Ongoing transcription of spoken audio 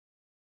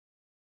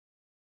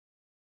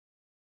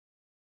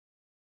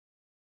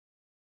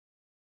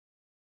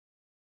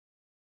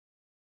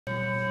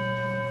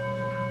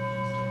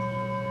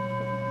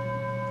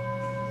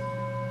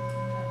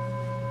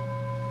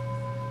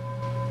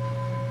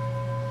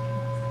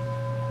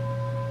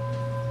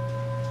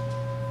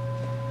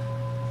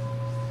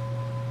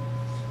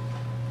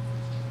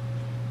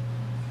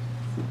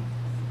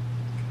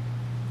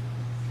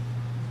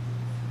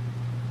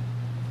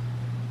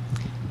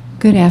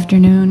Good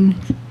afternoon.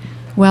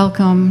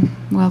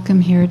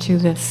 Welcome here to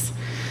this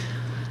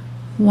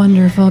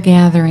wonderful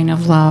gathering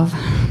of love.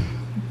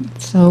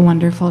 It's so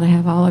wonderful to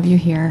have all of you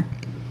here.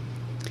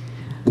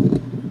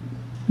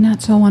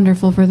 Not so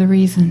wonderful for the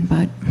reason,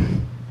 but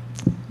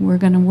we're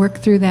going to work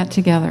through that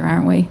together,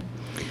 aren't we?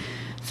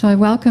 So I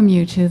welcome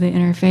you to the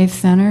Interfaith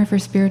Center for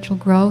Spiritual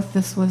Growth.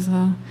 This was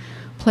a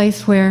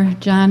place where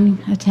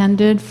John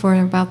attended for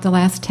about the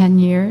last 10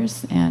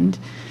 years and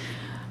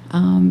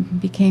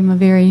became a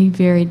very,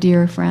 very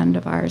dear friend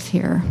of ours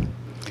here.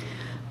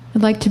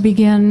 I'd like to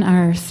begin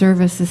our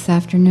service this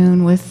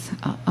afternoon with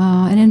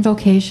an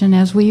invocation,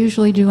 as we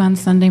usually do on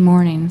Sunday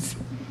mornings.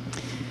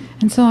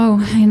 And so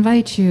I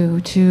invite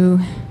you to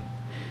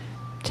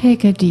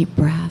take a deep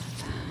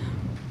breath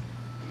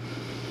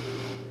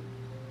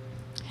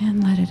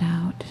and let it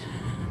out.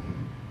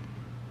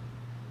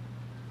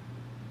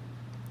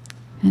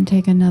 And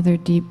take another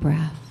deep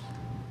breath.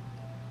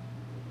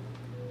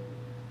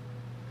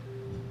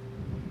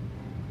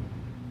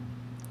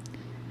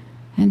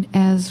 And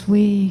as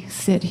we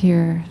sit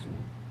here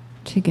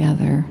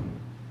together,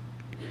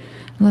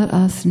 let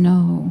us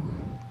know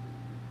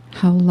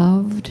how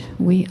loved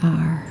we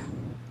are.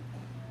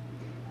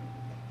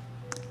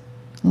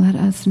 Let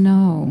us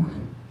know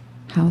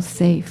how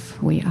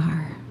safe we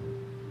are.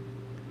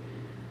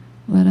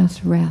 Let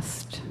us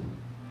rest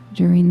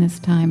during this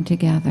time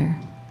together.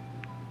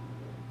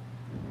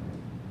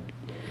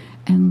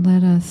 And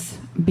let us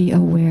be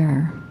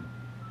aware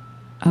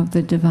of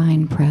the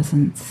divine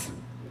presence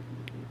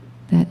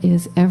that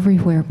is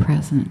everywhere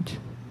present,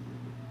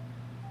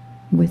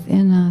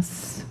 within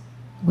us,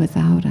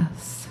 without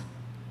us,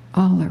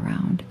 all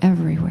around,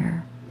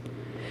 everywhere.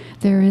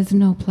 There is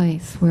no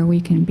place where we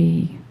can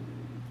be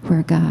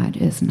where God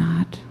is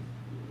not.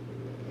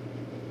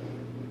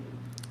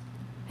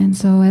 And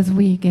so as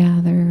we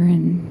gather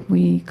and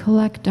we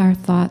collect our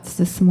thoughts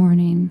this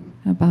morning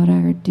about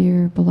our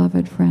dear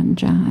beloved friend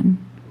John,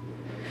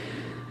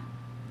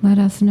 let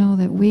us know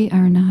that we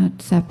are not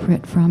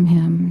separate from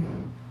him.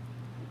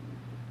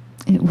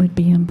 It would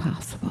be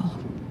impossible.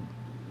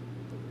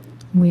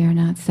 We are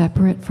not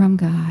separate from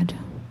God.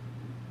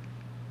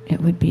 It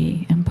would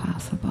be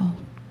impossible.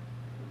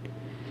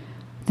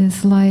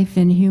 This life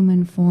in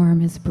human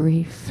form is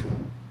brief.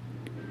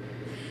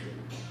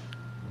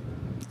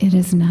 It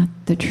is not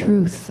the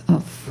truth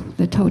of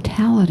the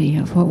totality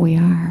of what we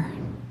are.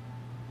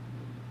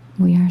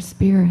 We are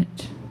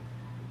spirit.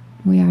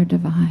 We are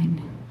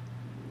divine.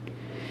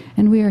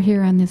 And we are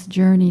here on this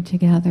journey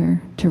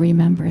together to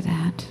remember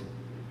that.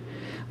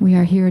 We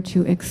are here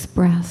to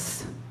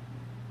express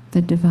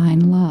the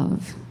divine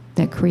love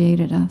that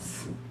created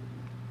us.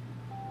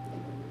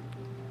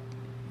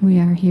 We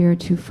are here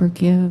to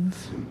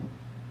forgive,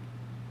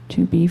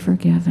 to be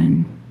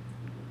forgiven.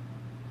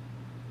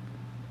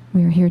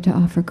 We are here to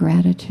offer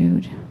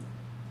gratitude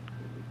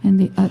and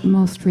the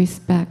utmost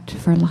respect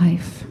for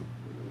life.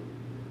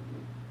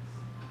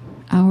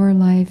 Our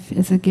life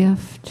is a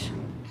gift,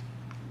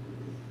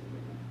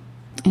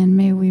 and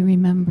may we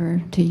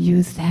remember to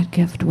use that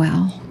gift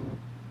well.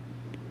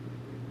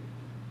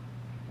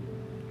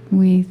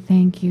 We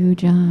thank you,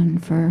 John,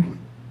 for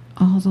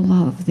all the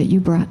love that you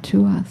brought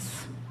to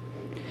us.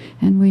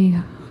 And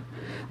we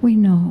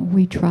know,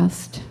 we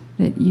trust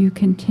that you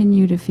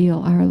continue to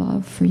feel our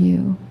love for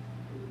you.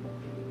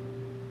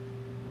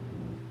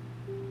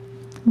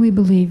 We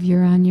believe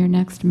you're on your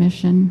next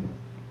mission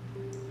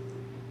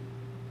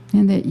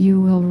and that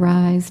you will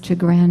rise to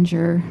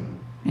grandeur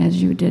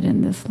as you did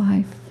in this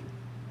life.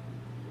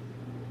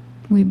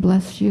 We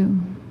bless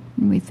you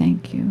and we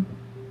thank you.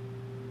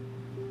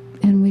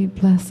 And we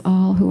bless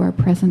all who are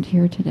present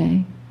here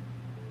today,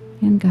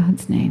 in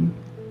God's name.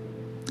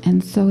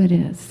 And so it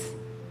is.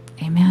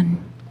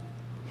 Amen.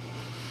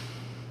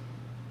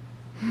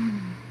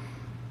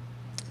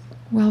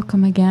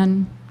 Welcome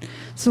again.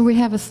 So we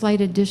have a slight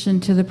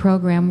addition to the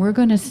program. We're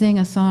going to sing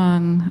a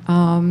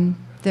song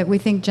that we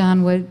think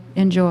John would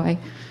enjoy.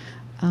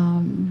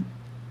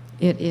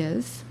 It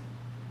is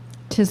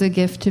 "'Tis a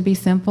Gift to Be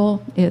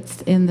Simple."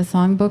 It's in the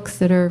songbooks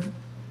that are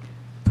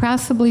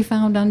possibly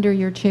found under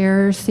your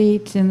chair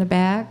seat in the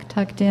back,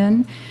 tucked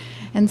in.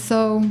 And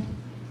so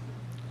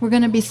we're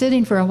going to be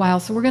sitting for a while.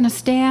 So we're going to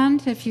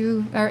stand, if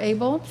you are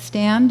able,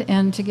 stand,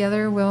 and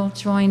together we'll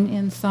join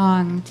in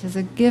song. "'Tis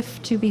a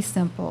Gift to Be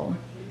Simple."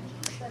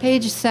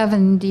 Page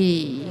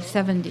 70.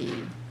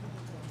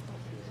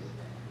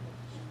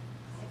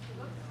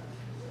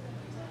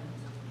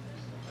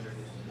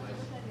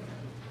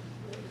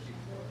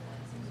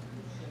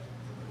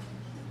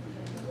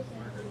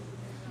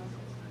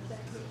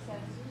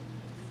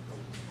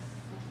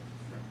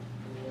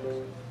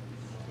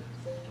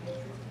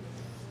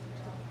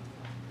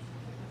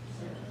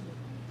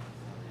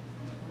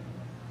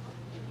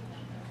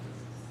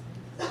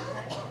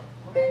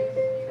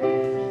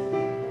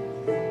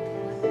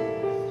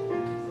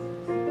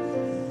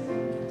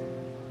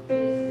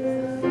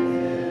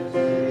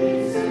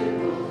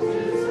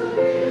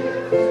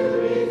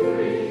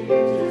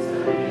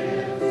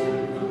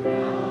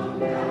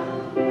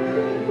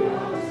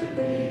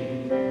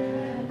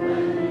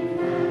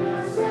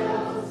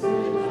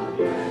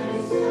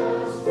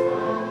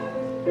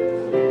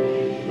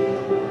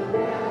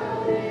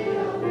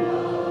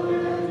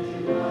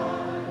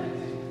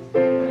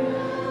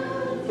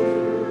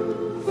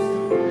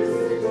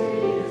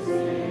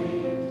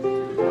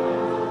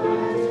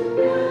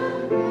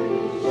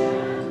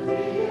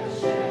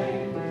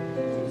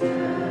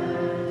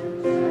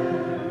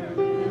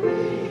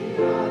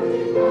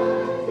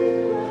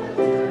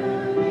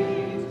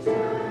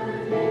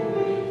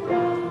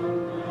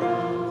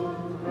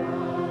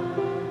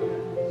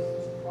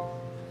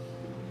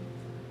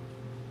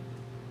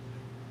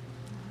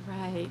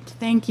 right.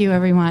 Thank you,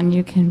 everyone.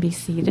 You can be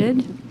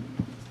seated.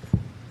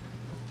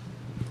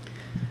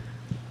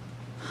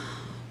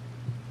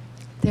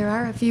 There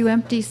are a few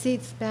empty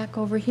seats back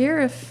over here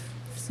if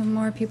some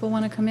more people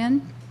want to come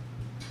in.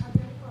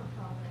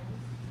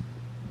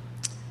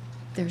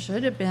 There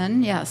should have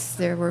been, yes,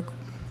 there were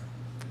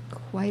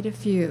quite a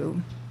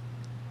few.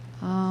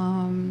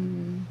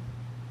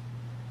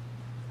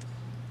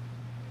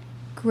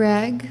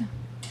 Greg,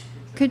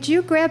 could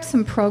you grab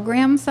some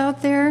programs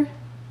out there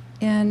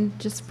and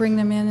just bring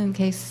them in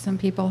case some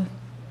people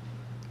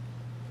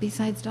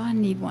besides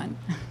Dawn need one?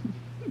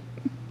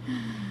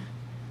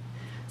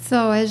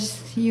 So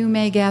as you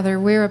may gather,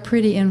 we're a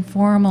pretty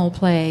informal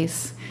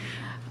place.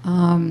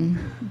 Our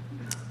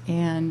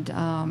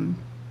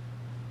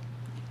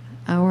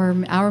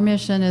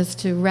mission is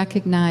to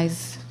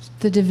recognize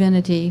the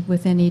divinity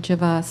within each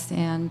of us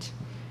and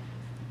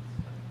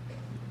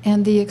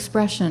the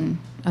expression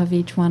of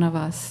each one of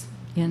us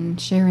in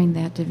sharing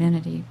that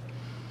divinity.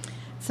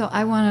 So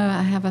I want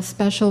to have a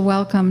special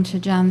welcome to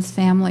John's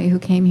family who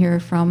came here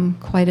from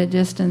quite a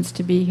distance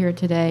to be here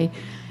today.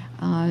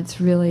 It's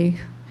really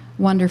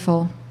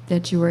wonderful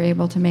that you were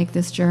able to make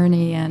this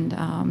journey and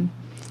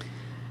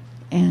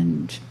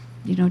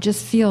you know,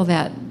 just feel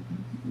that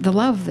the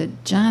love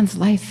that John's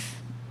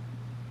life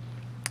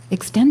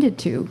extended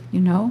to, you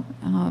know,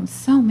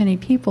 so many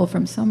people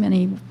from so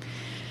many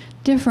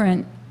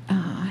different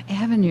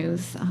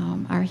avenues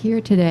are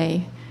here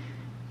today,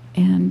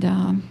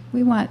 and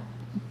we want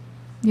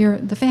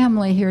the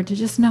family here to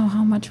just know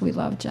how much we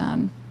love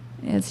John,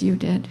 as you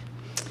did,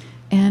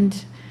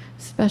 and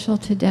special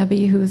to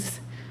Debbie, who's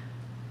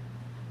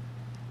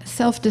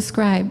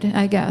self-described,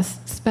 I guess,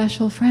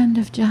 special friend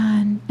of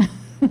John.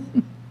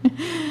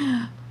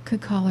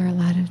 Could call her a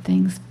lot of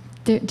things.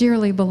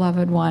 Dearly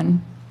beloved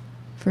one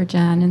for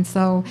John. And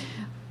so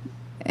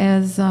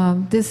as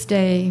this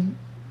day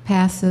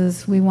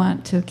passes, we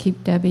want to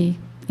keep Debbie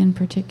in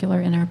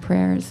particular in our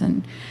prayers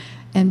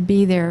and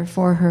be there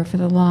for her for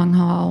the long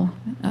haul,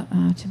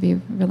 to be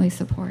really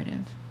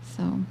supportive.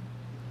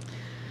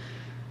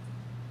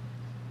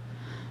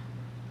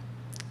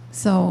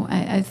 So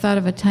I thought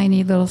of a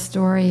tiny little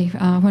story.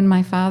 When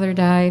my father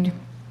died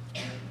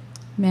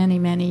many,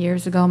 many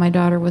years ago, my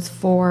daughter was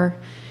 4,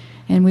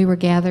 and we were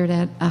gathered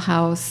at a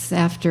house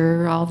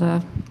after all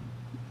the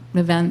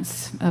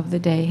events of the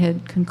day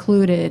had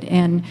concluded,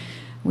 and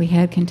we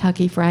had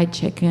Kentucky Fried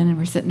Chicken, and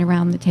we're sitting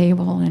around the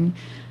table, and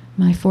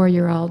my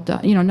 4-year-old,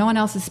 you know, no one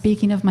else is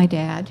speaking of my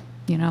dad,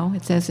 you know,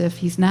 it's as if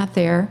he's not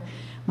there.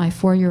 My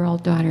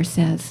 4-year-old daughter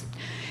says,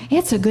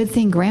 "It's a good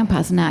thing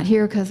Grandpa's not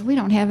here because we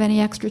don't have any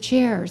extra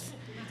chairs."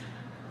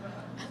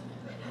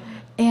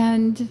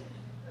 And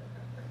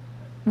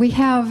we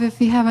have,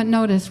 if you haven't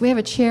noticed, we have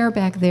a chair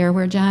back there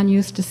where John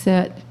used to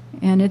sit,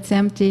 and it's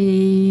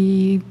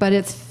empty, but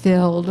it's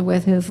filled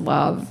with his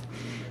love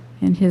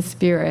and his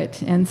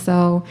spirit. And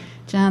so,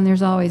 John,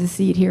 there's always a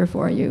seat here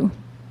for you,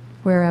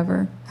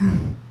 wherever.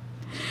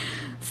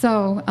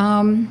 So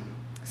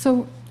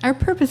our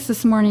purpose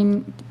this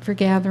morning for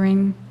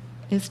gathering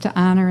is to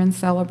honor and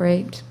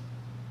celebrate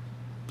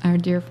our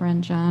dear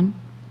friend John,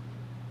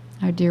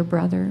 our dear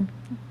brother,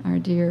 our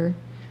dear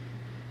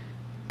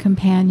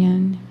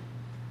companion,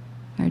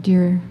 our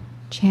dear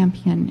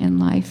champion in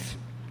life.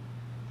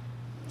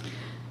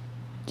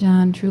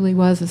 John truly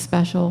was a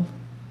special,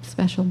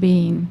 special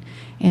being,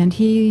 and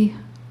he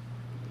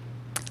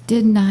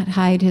did not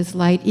hide his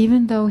light,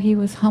 even though he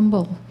was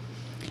humble.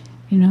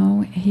 You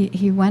know,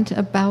 he went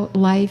about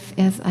life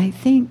as I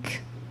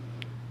think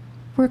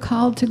we're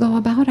called to go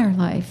about our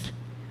life,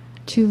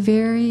 to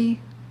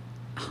very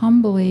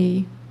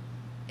humbly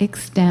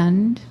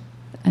extend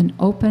an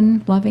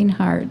open, loving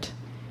heart,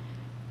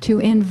 to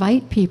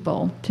invite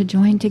people to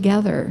join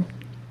together.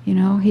 You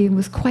know, he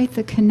was quite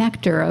the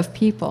connector of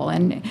people,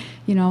 and,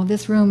 you know,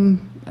 this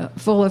room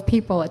full of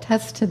people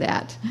attests to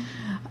that.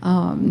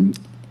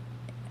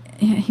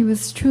 He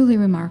was truly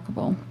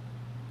remarkable.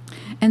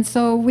 And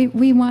so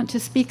we want to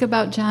speak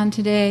about John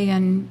today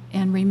and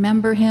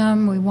remember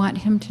him. We want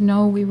him to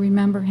know we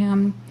remember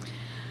him.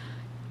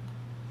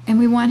 And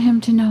we want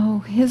him to know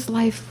his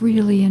life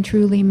really and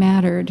truly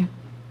mattered.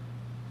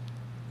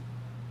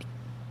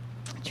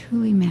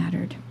 Truly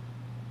mattered,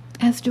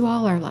 as do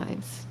all our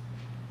lives.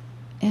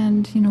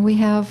 And, you know, we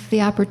have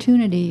the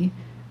opportunity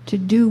to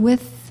do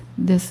with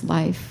this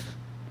life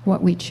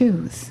what we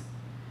choose.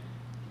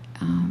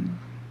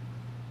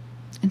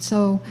 And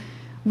so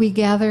we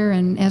gather,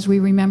 and as we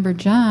remember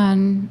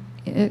John,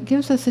 it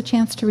gives us a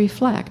chance to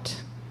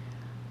reflect.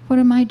 What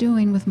am I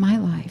doing with my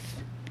life?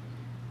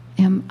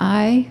 Am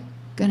I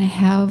going to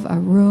have a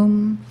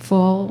room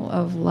full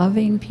of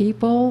loving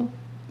people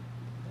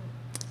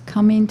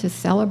coming to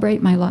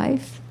celebrate my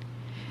life?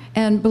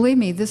 And believe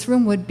me, this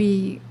room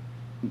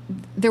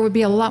there would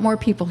be a lot more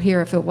people here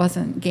if it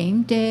wasn't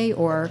game day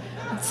or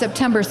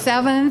September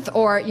 7th,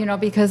 or, you know,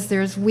 because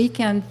there's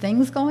weekend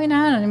things going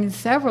on. I mean,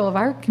 several of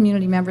our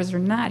community members are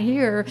not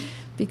here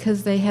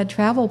because they had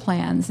travel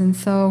plans. And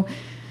so,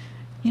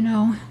 you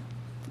know,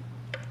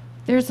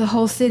 there's the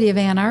whole city of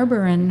Ann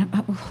Arbor and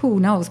who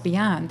knows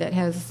beyond that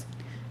has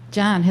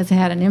John has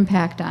had an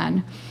impact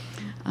on.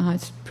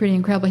 It's pretty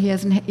incredible. He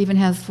even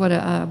has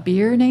a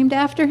beer named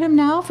after him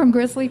now from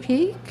Grizzly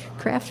Peak,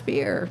 craft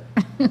beer.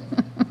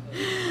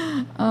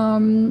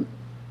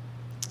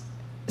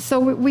 So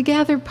we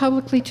gather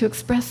publicly to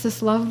express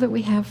this love that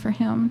we have for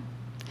him.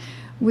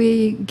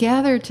 We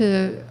gather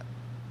to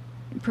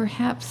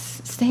perhaps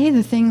say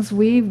the things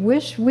we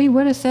wish we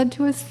would have said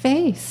to his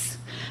face.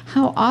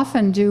 How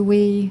often do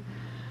we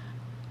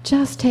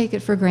just take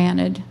it for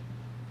granted?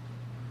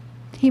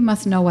 He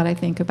must know what I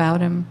think about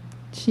him.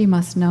 She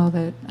must know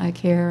that I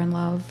care and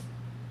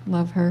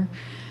love her.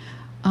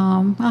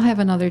 I'll have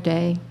another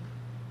day.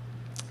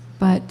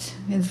 But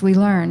as we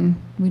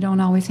learn, we don't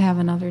always have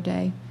another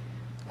day.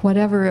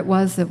 Whatever it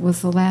was that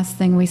was the last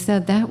thing we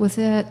said, that was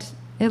it,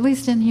 at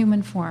least in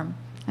human form.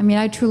 I mean,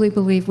 I truly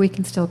believe we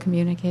can still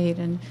communicate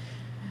and,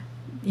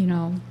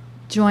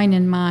 join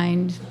in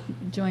mind,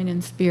 join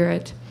in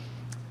spirit.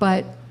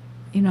 But,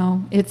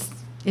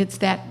 it's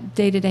that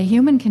day-to-day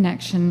human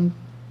connection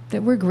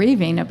that we're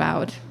grieving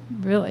about,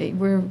 really.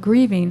 We're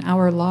grieving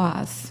our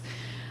loss.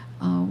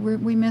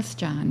 We miss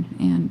John.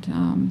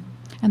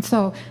 And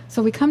so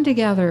we come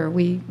together,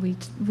 we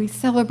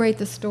celebrate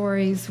the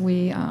stories,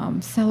 we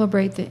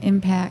celebrate the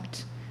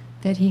impact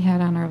that he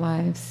had on our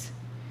lives,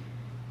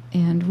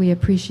 and we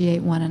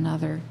appreciate one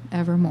another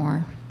ever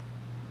more.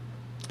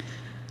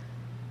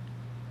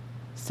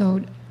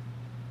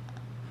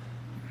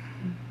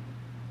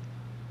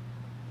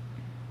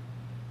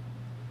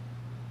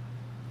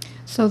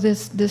 So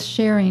this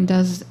sharing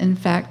does, in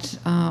fact,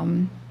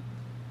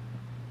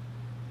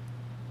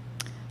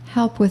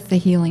 help with the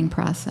healing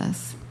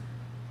process.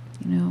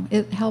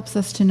 It helps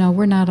us to know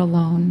we're not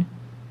alone,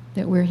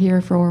 that we're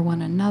here for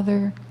one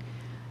another,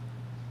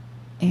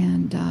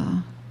 and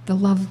the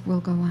love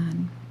will go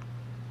on.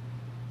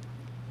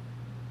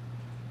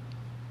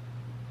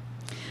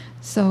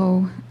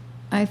 So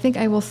I think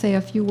I will say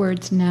a few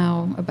words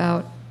now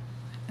about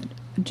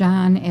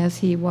John as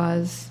he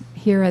was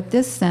here at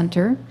this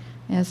center.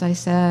 As I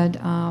said,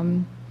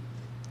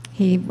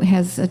 he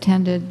has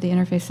attended the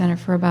Interfaith Center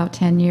for about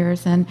 10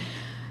 years, and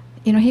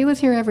he was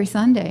here every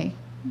Sunday.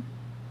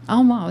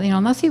 Almost,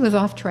 unless he was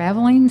off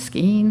traveling,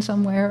 skiing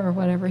somewhere or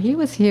whatever, he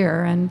was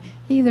here, and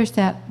he either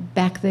sat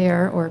back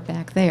there or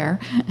back there.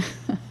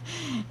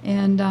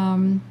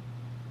 And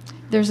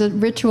there's a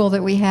ritual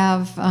that we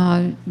have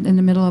in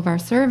the middle of our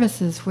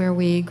services where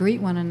we greet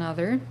one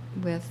another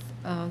with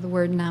the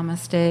word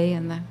namaste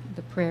and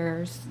the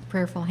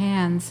prayerful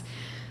hands,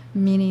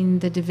 meaning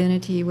the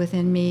divinity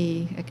within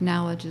me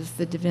acknowledges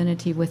the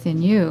divinity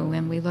within you,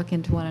 and we look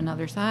into one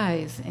another's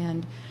eyes.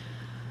 And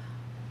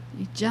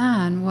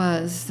John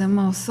was the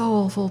most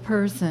soulful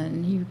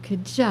person. You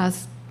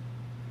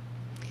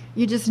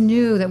just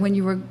knew that when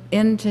you were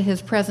into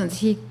his presence,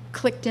 he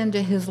clicked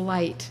into his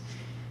light,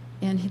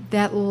 and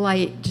that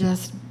light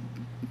just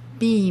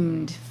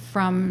beamed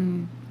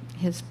from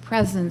his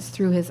presence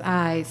through his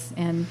eyes,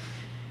 and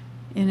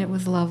it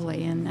was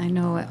lovely. And I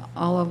know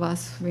all of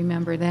us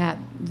remember that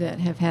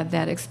have had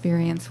that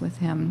experience with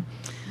him.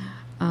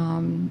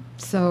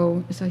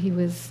 So he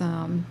was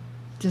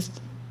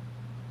just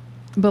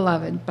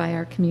beloved by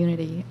our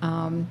community.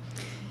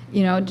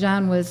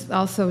 John was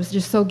also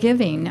just so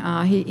giving.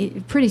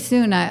 He pretty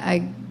soon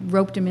I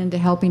roped him into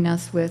helping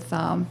us with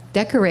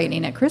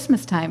decorating at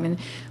Christmas time, and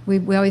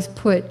we always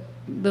put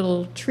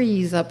little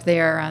trees up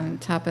there on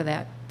top of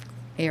that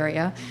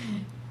area,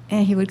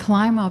 and he would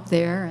climb up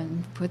there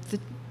and put the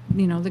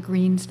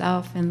green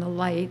stuff and the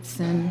lights,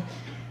 and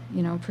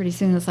pretty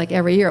soon it's like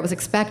every year it was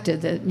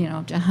expected that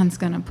John's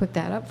going to put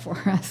that up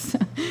for us,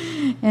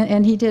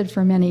 and he did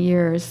for many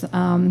years.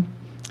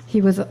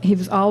 He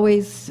was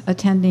always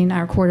attending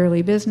our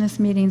quarterly business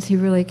meetings. He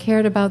really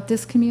cared about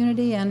this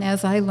community, and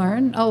as I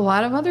learned, a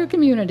lot of other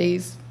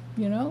communities.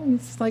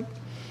 It's like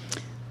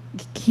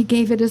he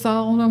gave it his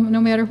all,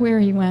 no matter where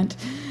he went.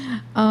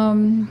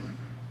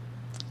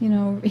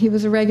 He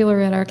was a regular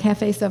at our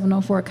Cafe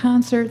 704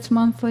 concerts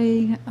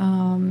monthly,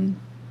 and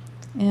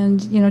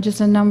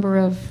just a number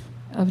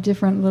of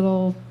different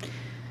little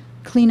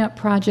cleanup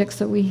projects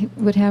that we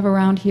would have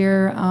around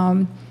here.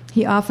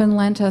 He often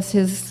lent us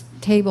his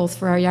tables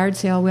for our yard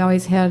sale. We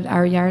always had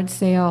our yard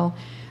sale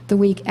the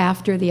week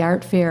after the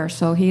art fair,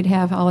 so he'd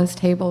have all his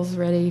tables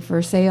ready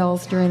for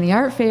sales during the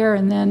art fair,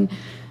 and then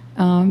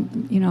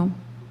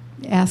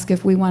ask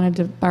if we wanted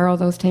to borrow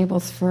those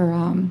tables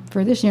for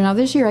this year. Now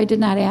this year I did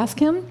not ask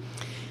him.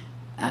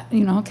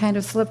 Kind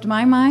of slipped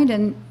my mind,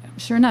 and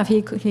sure enough,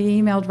 he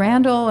emailed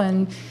Randall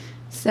and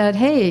said,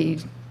 "Hey,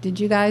 did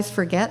you guys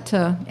forget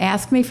to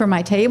ask me for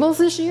my tables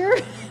this year?"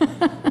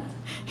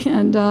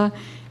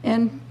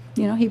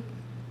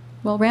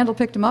 Randall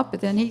picked them up, but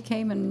then he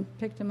came and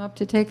picked them up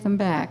to take them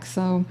back.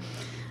 So,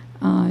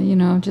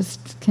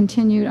 just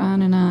continued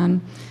on and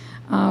on.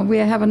 We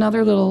have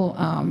another little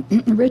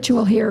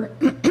ritual here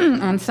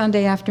on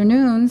Sunday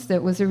afternoons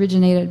that was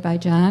originated by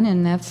John,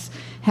 and that's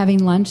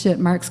having lunch at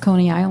Mark's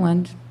Coney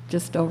Island,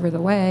 just over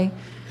the way,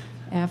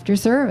 after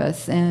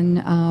service. And,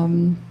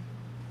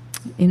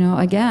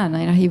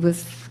 again, he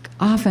was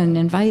often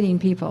inviting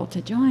people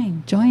to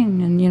join,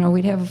 and, you know,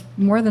 we'd have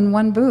more than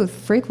one booth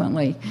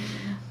frequently.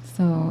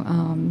 So,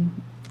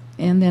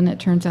 and then it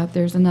turns out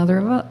there's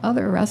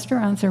other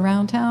restaurants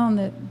around town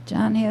that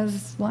John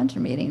has lunch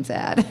meetings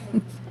at.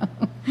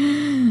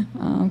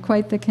 So,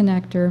 quite the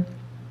connector.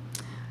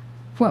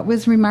 What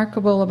was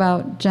remarkable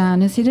about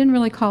John is he didn't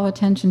really call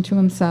attention to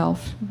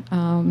himself.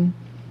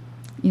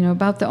 You know,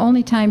 about the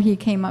only time he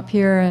came up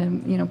here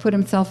and, you know, put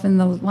himself in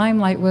the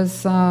limelight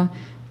was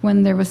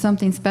when there was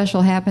something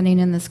special happening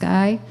in the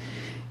sky.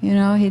 You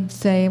know, he'd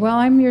say, well,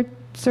 I'm your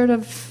sort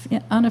of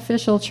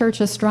unofficial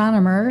church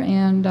astronomer,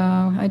 and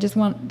I just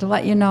want to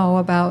let you know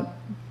about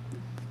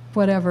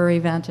whatever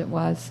event it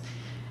was.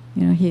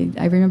 You know,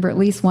 I remember at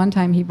least one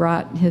time he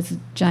brought his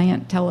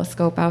giant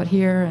telescope out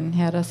here and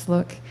had us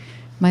look.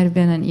 Might have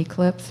been an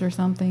eclipse or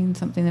something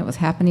that was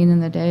happening in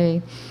the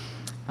day.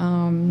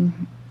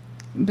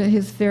 But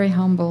he's very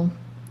humble.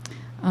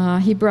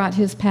 He brought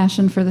his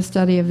passion for the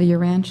study of the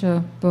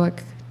Urantia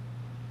book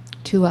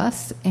to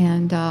us,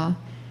 and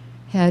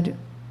had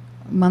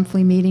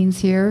monthly meetings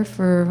here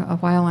for a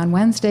while on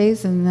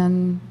Wednesdays, and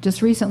then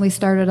just recently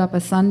started up a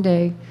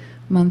Sunday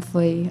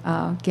monthly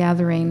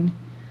gathering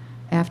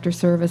after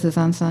services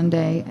on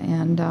Sunday,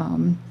 and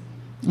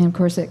of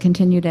course it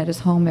continued at his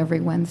home every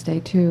Wednesday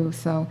too.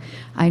 So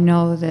I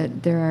know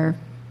that there are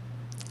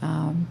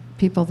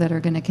people that are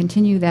going to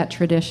continue that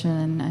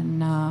tradition,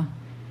 and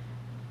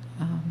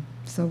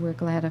so we're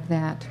glad of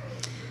that.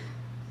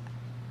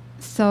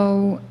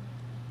 So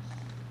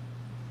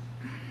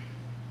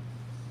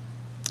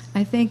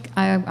I think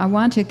I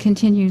want to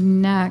continue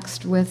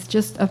next with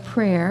just a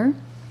prayer.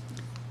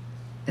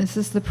 This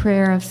is the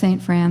prayer of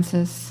St.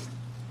 Francis,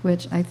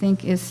 which I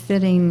think is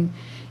fitting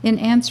in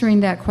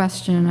answering that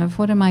question of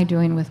what am I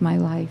doing with my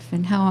life,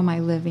 and how am I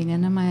living,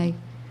 and am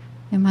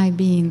I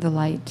being the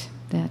light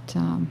that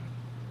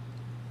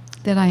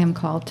that I am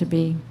called to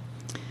be.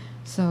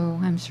 So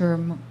I'm sure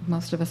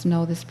most of us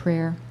know this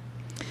prayer.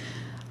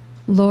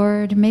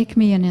 Lord, make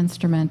me an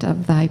instrument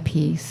of thy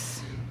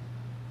peace.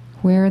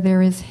 Where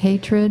there is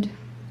hatred,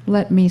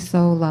 let me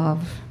sow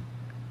love.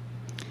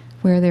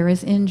 Where there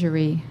is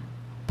injury,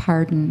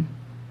 pardon.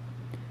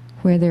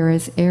 Where there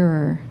is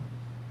error,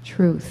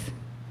 truth.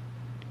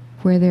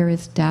 Where there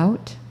is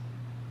doubt,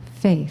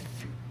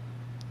 faith.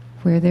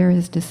 Where there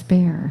is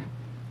despair,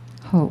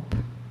 hope.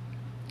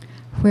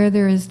 Where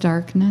there is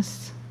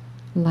darkness,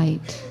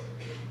 light.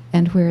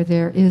 And where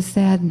there is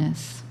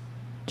sadness,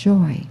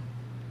 joy.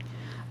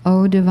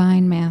 O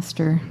divine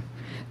Master,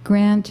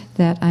 grant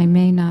that I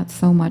may not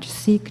so much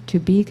seek to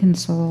be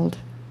consoled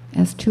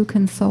as to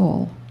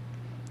console,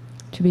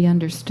 to be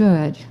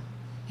understood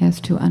as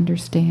to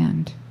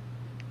understand,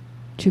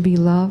 to be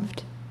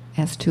loved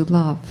as to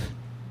love.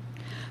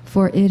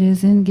 For it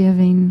is in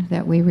giving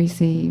that we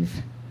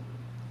receive,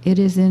 it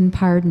is in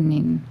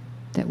pardoning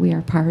that we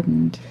are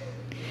pardoned,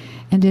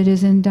 and it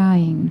is in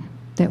dying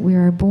that we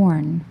are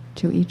born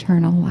to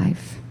eternal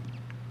life.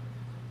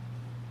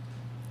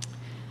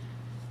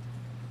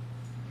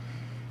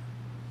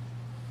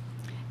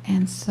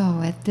 And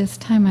so at this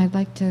time, I'd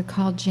like to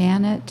call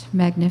Janet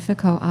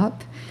Magnifico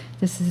up.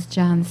 This is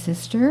John's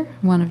sister,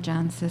 one of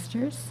John's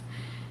sisters,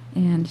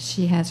 and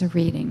she has a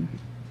reading.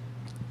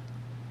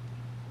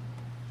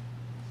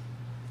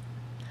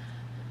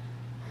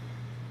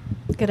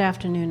 Good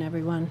afternoon,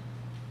 everyone.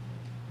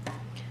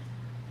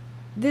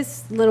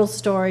 This little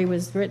story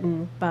was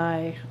written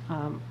by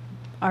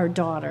our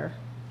daughter,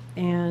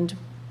 and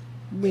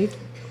we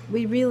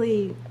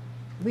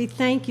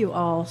thank you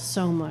all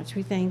so much.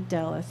 We thank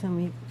Dallas,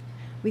 and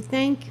we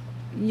thank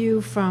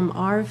you from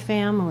our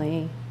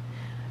family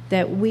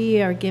that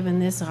we are given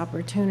this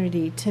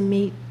opportunity to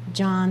meet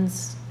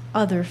John's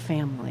other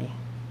family,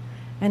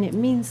 and it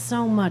means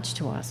so much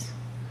to us.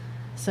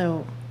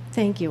 So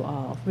thank you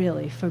all,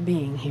 really, for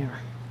being here.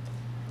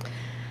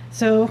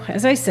 So,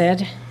 as I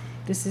said,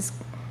 this is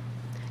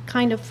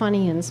kind of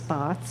funny in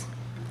spots.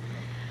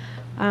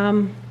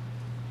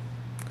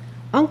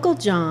 Uncle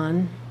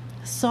John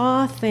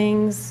saw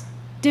things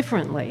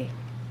differently.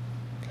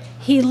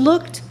 He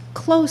looked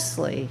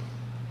closely.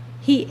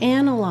 He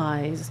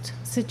analyzed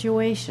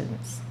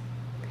situations.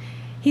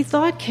 He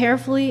thought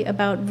carefully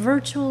about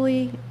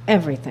virtually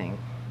everything.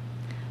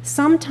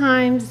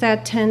 Sometimes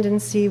that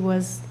tendency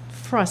was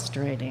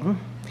frustrating,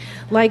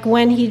 like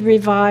when he'd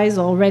revise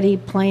already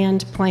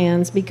planned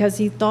plans because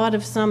he thought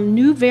of some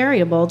new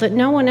variable that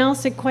no one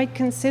else had quite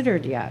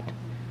considered yet.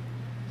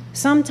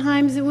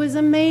 Sometimes it was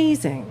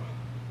amazing,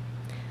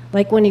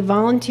 like when he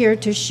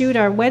volunteered to shoot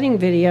our wedding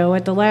video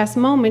at the last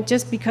moment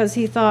just because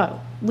he thought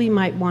we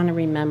might want to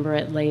remember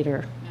it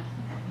later.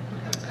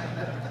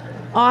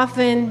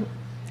 Often,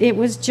 it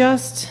was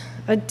just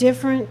a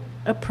different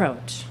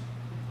approach.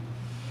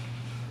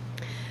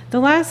 The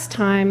last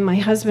time my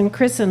husband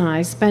Chris and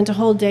I spent a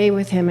whole day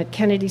with him at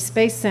Kennedy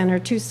Space Center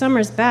 2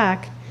 summers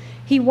back,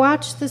 he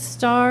watched the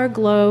star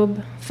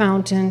globe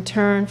fountain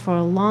turn for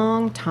a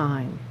long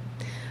time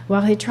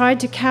while he tried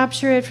to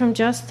capture it from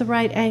just the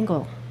right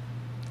angle.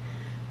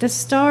 "The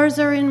stars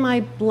are in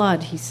my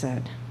blood," he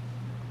said.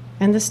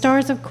 And the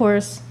stars, of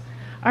course,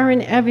 are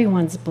in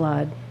everyone's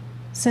blood,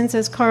 since,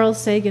 as Carl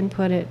Sagan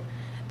put it,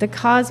 the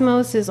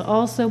cosmos is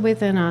also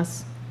within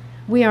us.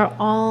 We are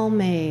all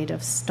made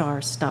of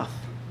star stuff.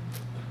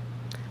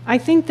 I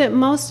think that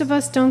most of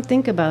us don't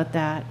think about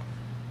that,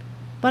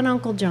 but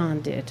Uncle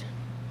John did.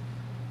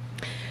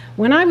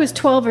 When I was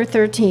 12 or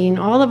 13,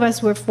 all of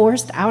us were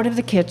forced out of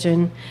the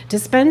kitchen to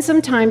spend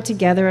some time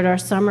together at our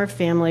summer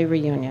family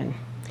reunion.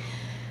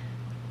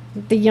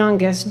 The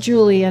youngest,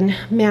 Julian,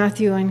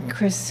 Matthew, and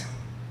Chris,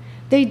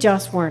 they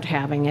just weren't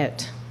having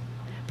it.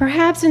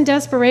 Perhaps in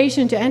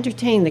desperation to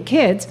entertain the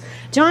kids,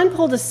 John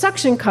pulled a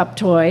suction cup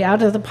toy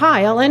out of the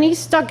pile and he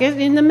stuck it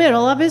in the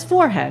middle of his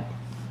forehead.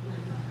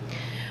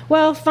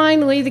 Well,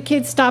 finally, the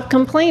kids stopped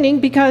complaining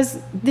because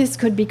this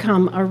could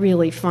become a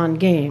really fun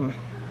game.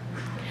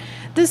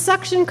 The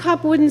suction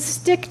cup wouldn't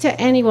stick to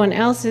anyone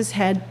else's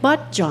head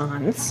but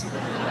John's.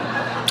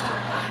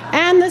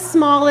 And the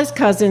smallest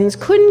cousins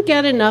couldn't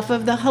get enough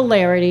of the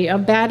hilarity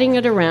of batting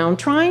it around,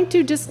 trying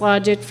to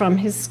dislodge it from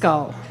his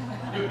skull.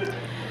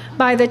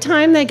 By the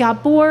time they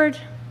got bored,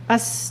 a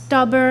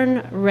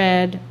stubborn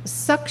red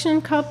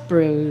suction cup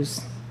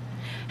bruise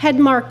had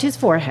marked his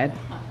forehead.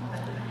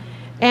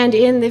 And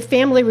in the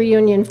family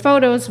reunion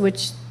photos,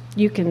 which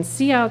you can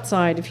see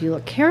outside if you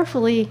look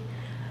carefully,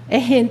 a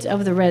hint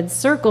of the red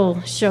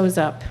circle shows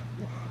up.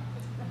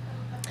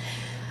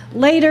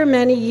 Later,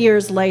 many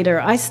years later,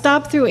 I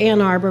stopped through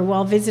Ann Arbor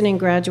while visiting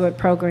graduate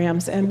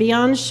programs, and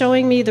beyond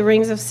showing me the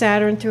rings of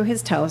Saturn through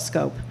his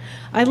telescope,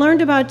 I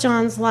learned about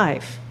John's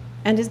life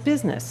and his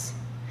business.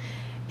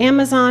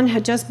 Amazon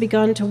had just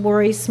begun to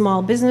worry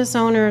small business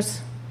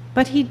owners,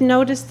 but he'd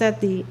noticed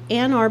that the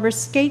Ann Arbor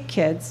skate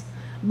kids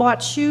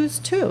bought shoes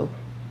too.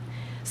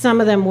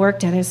 Some of them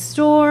worked at his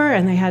store,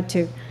 and they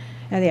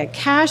had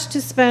cash to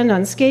spend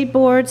on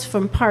skateboards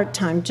from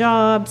part-time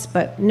jobs,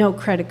 but no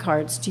credit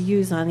cards to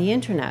use on the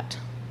internet.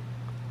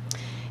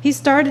 He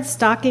started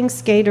stocking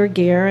skater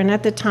gear, and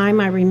at the time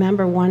I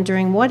remember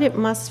wondering what it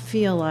must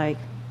feel like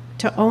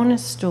to own a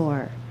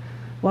store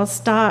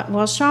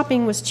while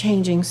shopping was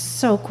changing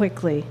so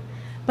quickly,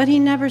 but he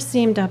never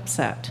seemed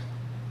upset.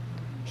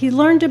 He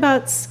learned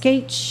about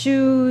skate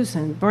shoes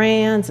and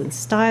brands and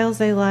styles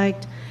they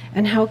liked,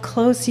 and how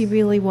close he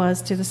really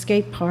was to the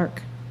skate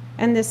park.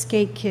 And the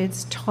skate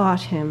kids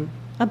taught him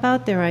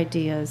about their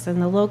ideas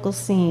and the local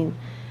scene,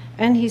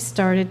 and he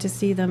started to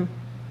see them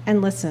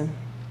and listen.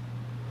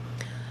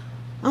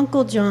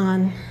 Uncle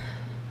John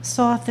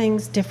saw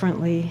things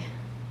differently,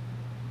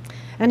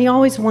 and he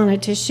always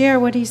wanted to share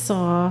what he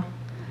saw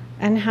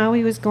and how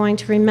he was going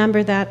to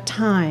remember that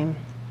time.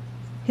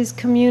 His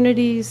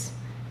communities,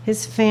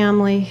 his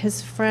family,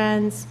 his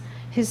friends,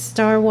 his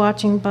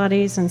star-watching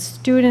buddies and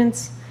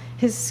students,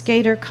 his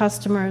skater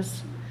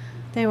customers,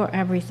 they were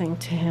everything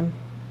to him.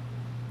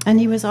 And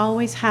he was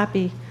always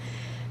happy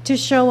to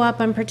show up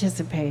and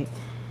participate.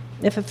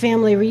 If a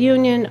family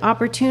reunion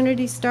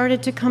opportunity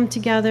started to come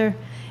together,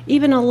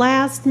 even a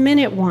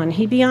last-minute one,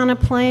 he'd be on a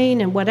plane,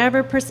 and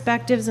whatever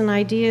perspectives and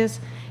ideas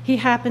he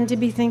happened to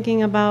be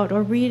thinking about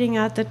or reading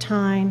at the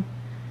time,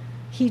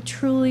 he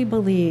truly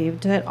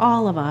believed that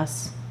all of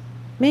us,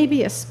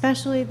 maybe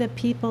especially the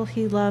people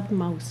he loved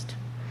most,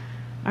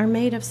 are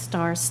made of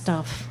star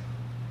stuff.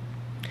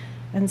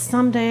 And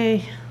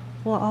someday,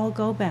 we'll all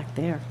go back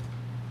there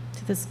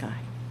to the sky.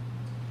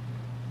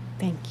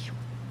 Thank you.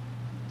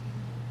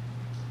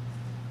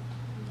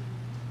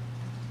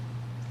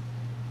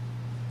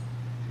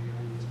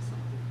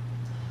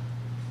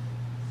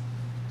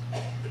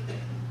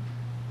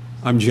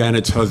 I'm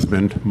Janet's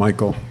husband,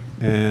 Michael,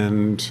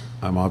 and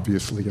I'm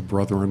obviously a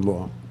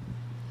brother-in-law.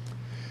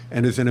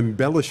 And as an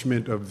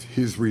embellishment of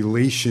his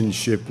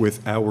relationship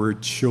with our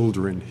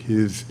children,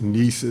 his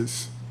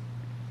nieces,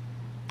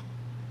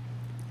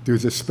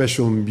 there's a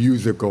special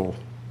musical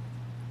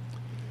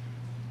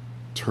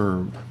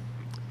term.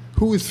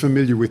 Who is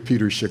familiar with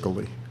Peter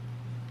Schickele?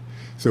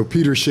 So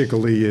Peter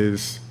Schickele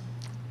is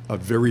a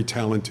very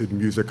talented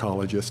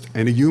musicologist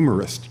and a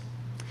humorist,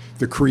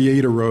 the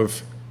creator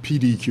of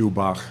PDQ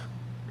Bach.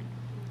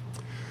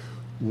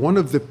 One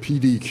of the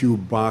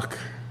PDQ Bach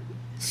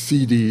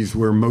CDs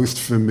we're most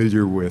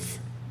familiar with,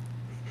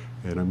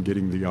 and I'm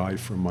getting the eye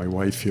from my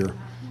wife here,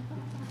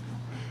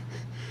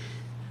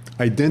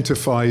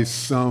 identifies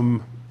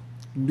some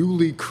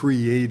newly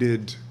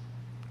created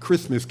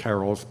Christmas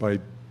carols by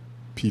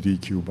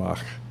PDQ Bach.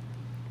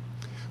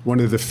 One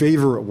of the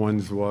favorite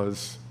ones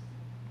was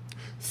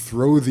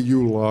 "Throw the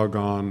Yule Log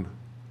On,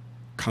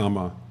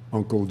 comma,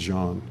 Uncle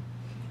John."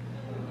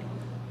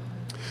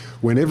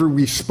 Whenever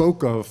we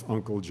spoke of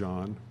Uncle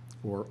John,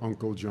 or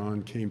Uncle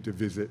John came to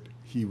visit,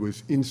 he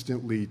was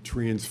instantly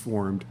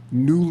transformed,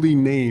 newly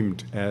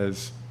named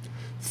as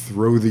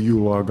 "Throw the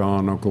Yule Log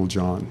On, Uncle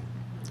John."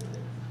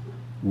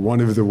 One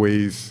of the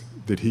ways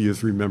that he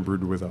is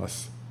remembered with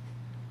us.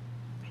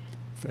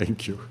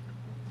 Thank you.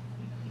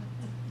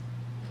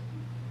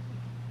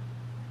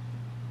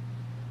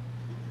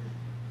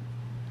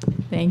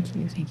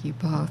 Thank you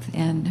both.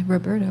 And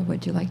Roberta,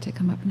 would you like to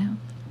come up now?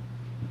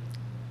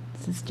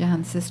 This is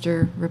John's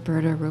sister,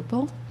 Roberta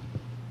Ruppel.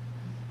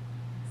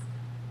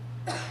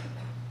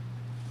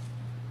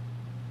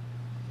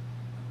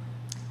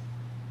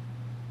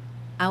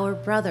 our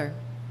brother,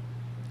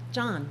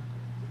 John.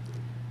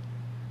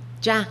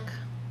 Jack,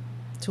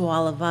 to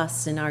all of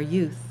us in our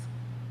youth.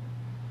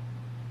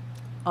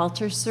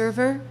 Altar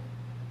server,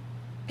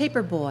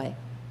 paper boy,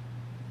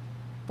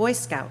 Boy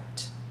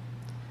Scout,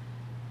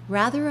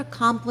 rather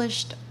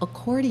accomplished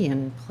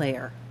accordion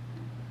player,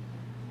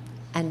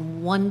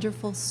 and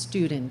wonderful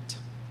student.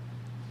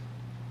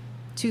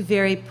 2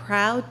 very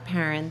proud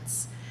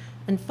parents,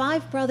 and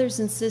 5 brothers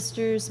and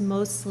sisters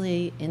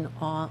mostly in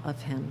awe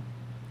of him.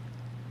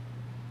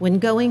 When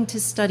going to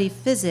study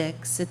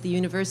physics at the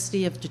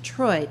University of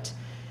Detroit,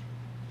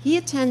 he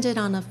attended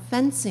on a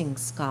fencing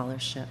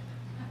scholarship.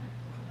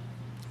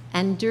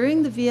 And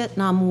during the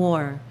Vietnam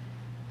War,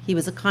 he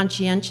was a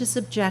conscientious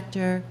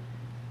objector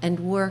and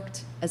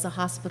worked as a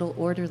hospital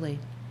orderly.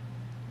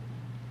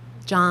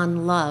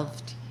 John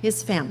loved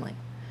his family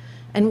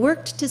and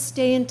worked to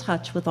stay in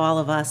touch with all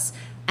of us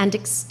and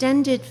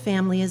extended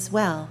family as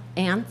well,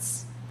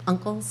 aunts,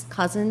 uncles,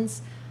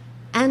 cousins,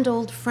 and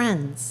old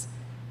friends.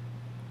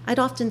 I'd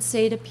often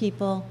say to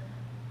people,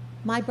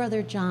 my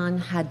brother John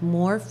had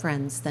more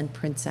friends than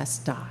Princess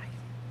Di.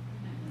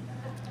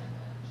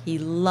 He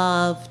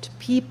loved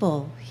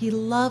people. He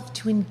loved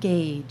to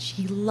engage.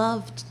 He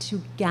loved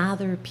to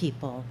gather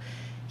people.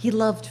 He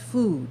loved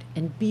food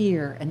and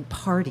beer and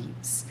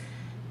parties.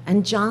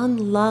 And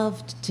John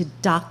loved to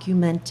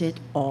document it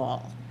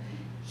all.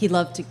 He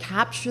loved to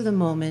capture the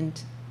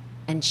moment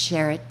and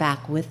share it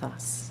back with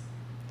us.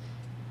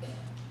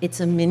 It's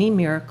a mini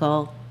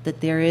miracle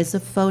that there is a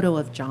photo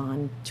of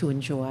John to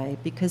enjoy,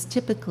 because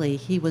typically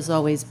he was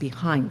always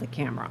behind the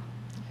camera.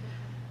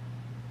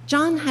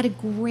 John had a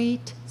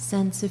great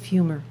sense of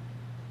humor.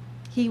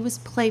 He was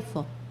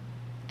playful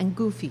and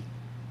goofy.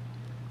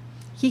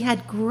 He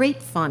had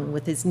great fun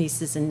with his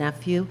nieces and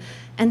nephew,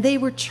 and they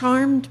were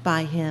charmed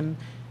by him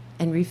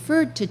and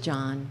referred to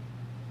John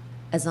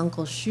as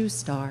Uncle Shoe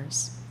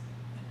Stars.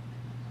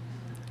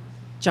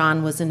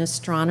 John was an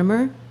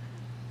astronomer,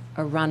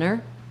 a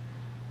runner,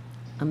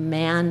 a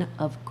man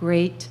of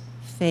great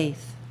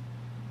faith.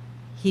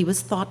 He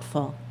was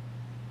thoughtful,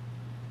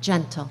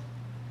 gentle,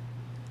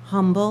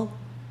 humble,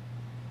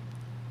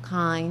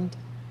 kind,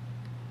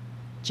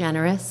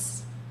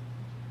 generous,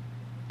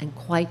 and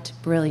quite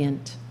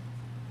brilliant.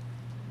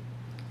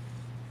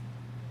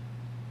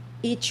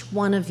 Each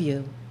one of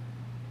you,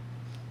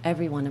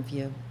 every one of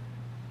you,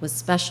 was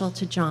special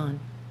to John.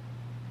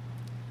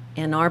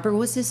 Ann Arbor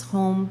was his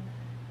home,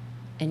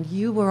 and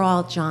you were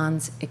all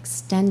John's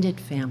extended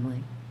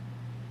family.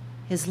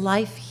 His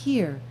life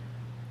here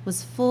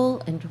was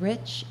full and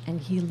rich, and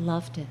he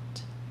loved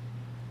it.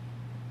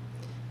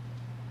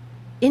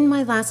 In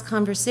my last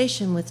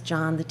conversation with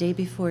John the day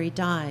before he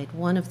died,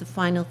 one of the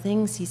final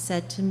things he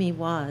said to me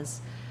was,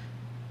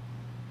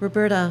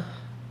 Roberta,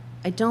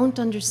 I don't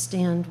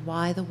understand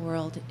why the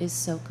world is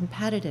so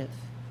competitive,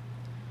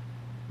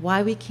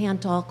 why we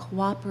can't all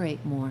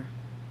cooperate more,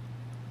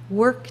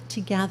 work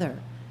together,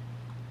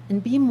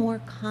 and be more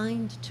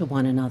kind to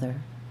one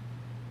another.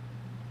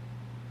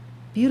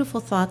 Beautiful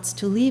thoughts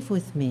to leave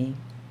with me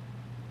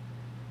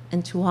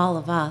and to all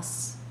of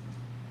us.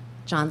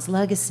 John's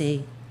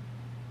legacy: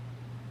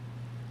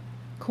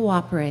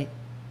 cooperate,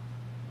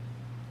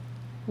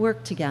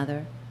 work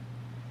together,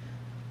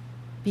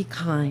 be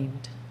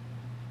kind.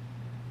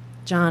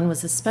 John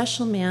was a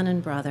special man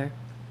and brother,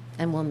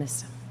 and we'll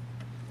miss him.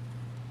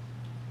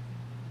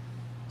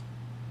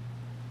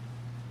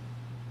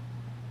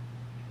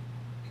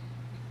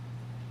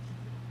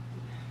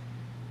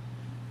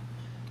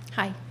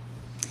 Hi.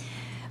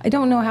 I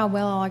don't know how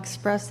well I'll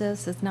express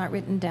this. It's not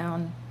written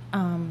down,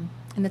 and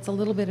it's a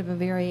little bit of a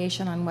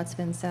variation on what's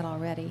been said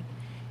already.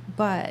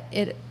 But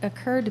it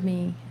occurred to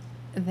me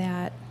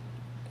that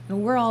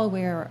we're all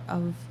aware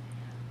of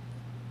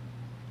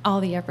all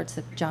the efforts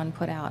that John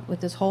put out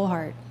with his whole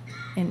heart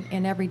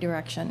in every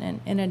direction. And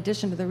in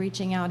addition to the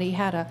reaching out, he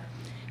had a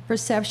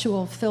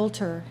perceptual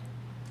filter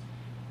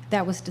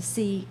that was to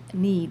see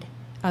need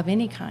of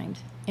any kind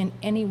in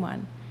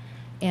anyone.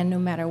 And no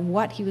matter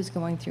what he was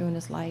going through in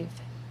his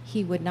life,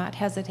 he would not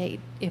hesitate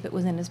if it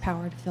was in his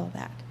power to fill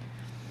that.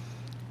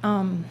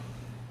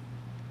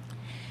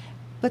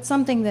 But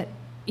something that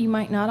you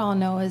might not all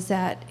know is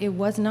that it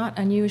was not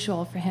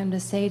unusual for him to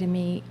say to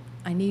me,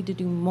 I need to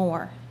do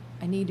more.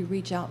 I need to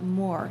reach out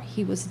more.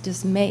 He was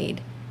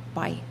dismayed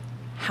by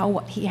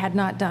what he had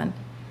not done.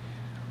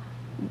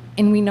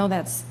 And we know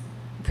that's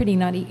pretty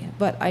nutty,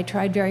 but I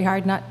tried very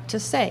hard not to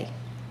say,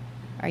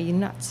 are you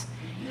nuts?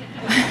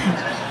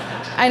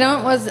 I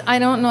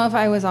don't know if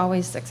I was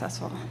always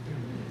successful.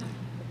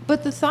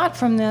 But the thought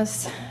from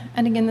this,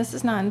 and again, this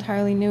is not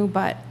entirely new,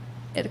 but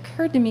it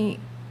occurred to me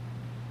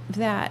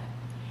that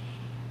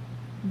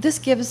this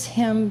gives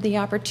him the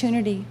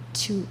opportunity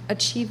to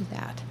achieve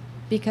that,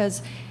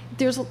 because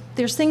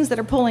there's things that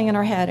are pulling in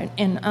our head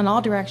in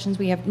all directions.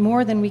 We have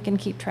more than we can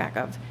keep track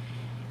of.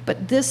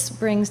 But this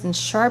brings in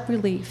sharp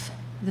relief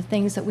the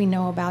things that we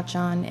know about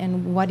John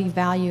and what he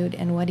valued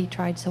and what he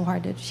tried so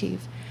hard to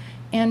achieve.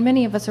 And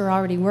many of us are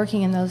already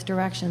working in those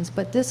directions,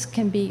 but this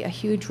can be a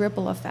huge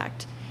ripple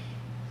effect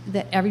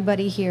that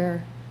everybody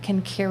here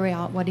can carry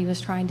out what he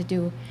was trying to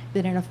do,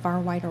 but in a far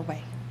wider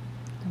way.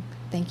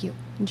 Thank you.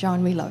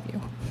 John, we love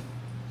you.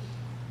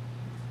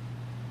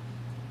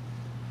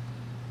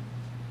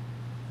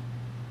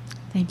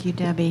 Thank you,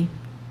 Debbie.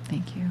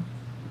 Thank you.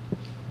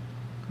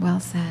 Well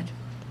said.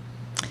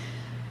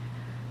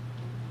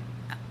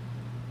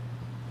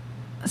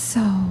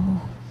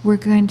 So we're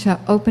going to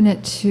open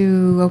it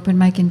to open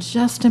mic in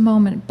just a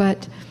moment,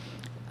 but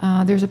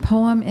there's a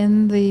poem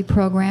in the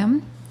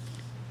program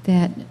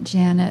that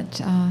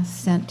Janet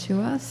sent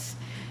to us,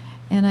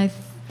 and I'd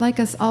like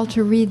us all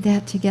to read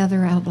that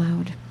together out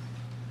loud.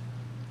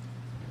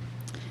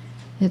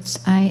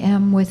 It's I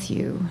Am With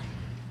You.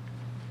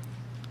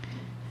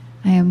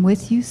 I am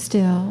with you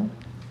still.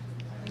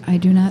 I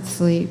do not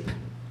sleep.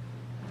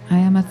 I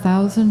am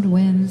 1,000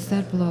 winds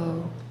that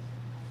blow.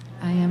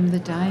 I am the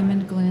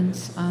diamond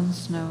glints on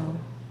snow.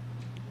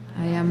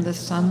 I am the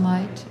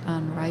sunlight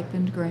on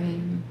ripened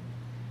grain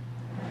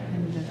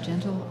and the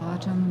gentle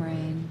autumn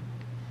rain.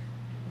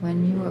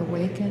 When you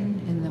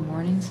awaken in the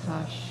morning's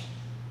hush,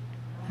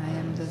 I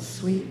am the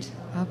sweet,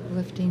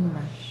 uplifting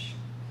rush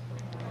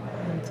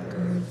of the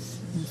birds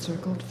in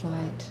circled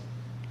flight.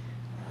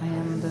 I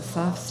am the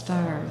soft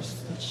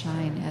stars that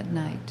shine at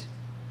night.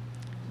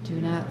 Do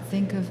not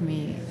think of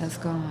me as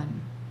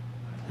gone.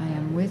 I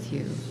am with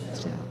you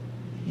still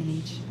in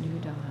each new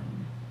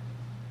dawn.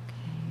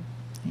 Okay,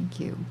 thank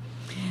you.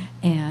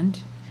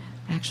 And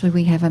actually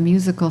we have a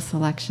musical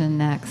selection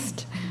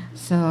next.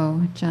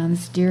 So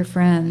John's dear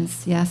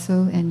friends,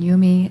 Yasu and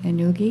Yumi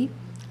Enugi,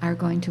 are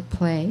going to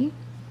play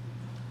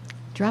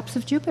Drops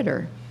of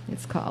Jupiter,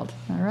 it's called.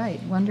 All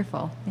right,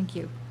 wonderful. Thank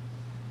you.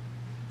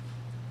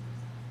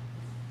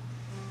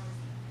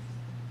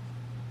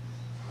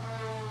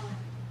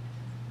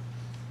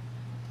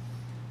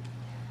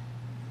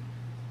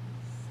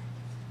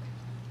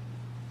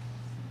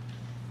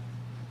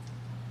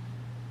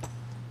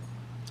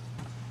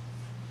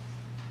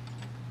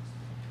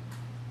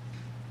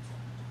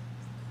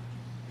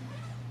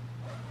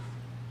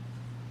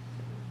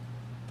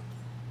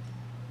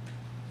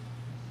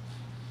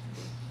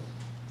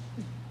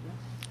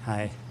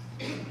 Hi.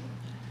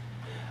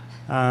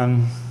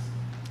 On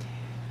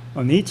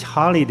each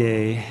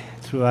holiday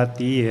throughout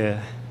the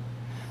year,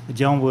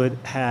 John would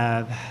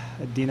have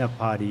a dinner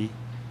party,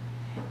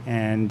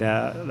 and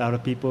a lot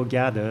of people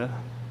gather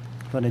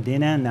for the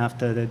dinner, and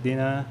after the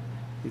dinner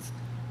is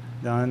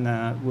done,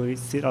 we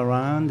sit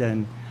around,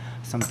 and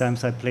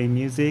sometimes I play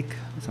music,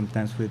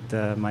 sometimes with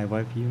my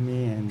wife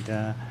Yumi,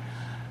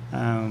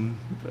 and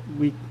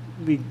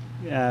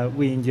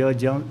we enjoy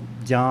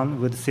John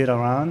would sit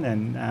around,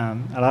 and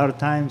a lot of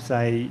times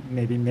I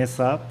maybe mess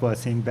up or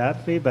sing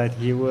badly, but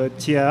he would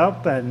cheer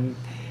up, and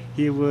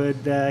he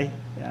would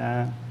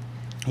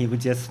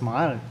just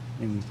smile,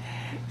 and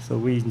so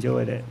we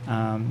enjoyed it,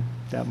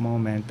 that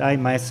moment. I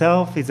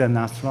myself is an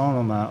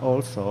astronomer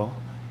also,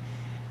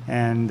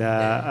 and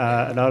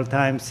a lot of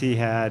times he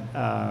had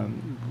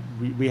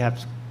we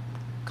have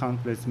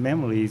countless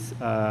memories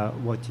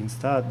watching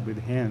stars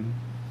with him.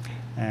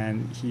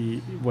 And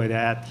he was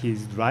at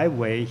his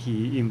driveway.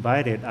 He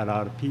invited a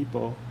lot of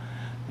people,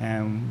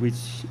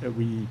 which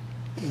we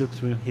looked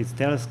through his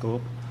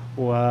telescope.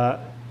 Or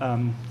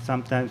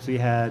sometimes we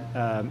had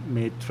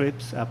made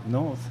trips up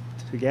north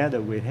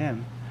together with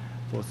him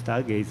for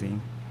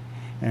stargazing.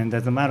 And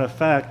as a matter of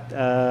fact,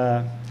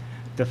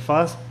 the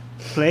first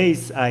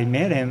place I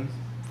met him,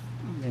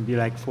 maybe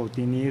like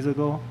 14 years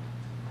ago,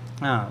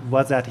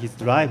 was at his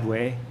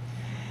driveway.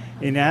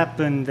 It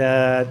happened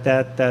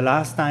that the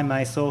last time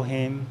I saw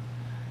him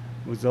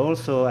was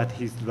also at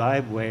his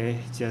driveway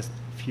just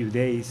a few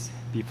days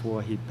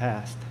before he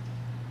passed.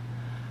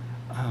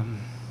 I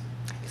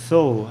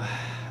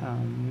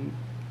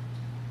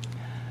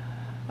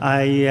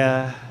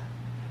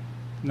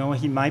know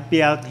he might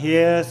be out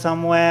here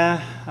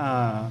somewhere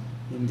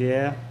in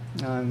there,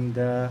 and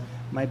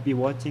might be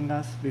watching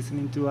us,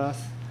 listening to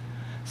us.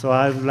 So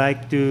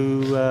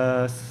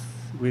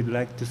we'd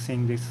like to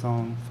sing this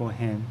song for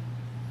him.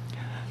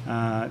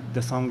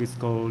 The song is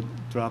called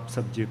Drops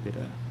of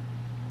Jupiter.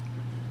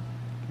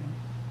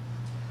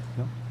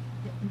 Okay.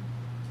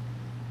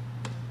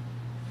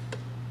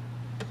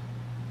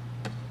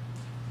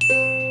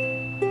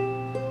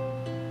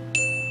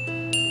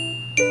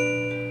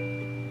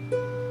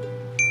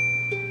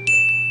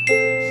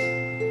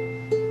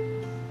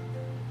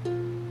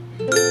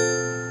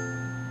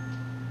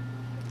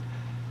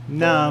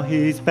 Now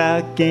he's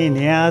back in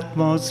the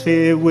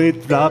atmosphere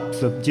with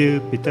drops of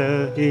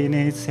Jupiter in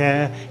his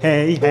hair.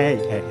 Hey, hey,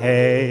 hey,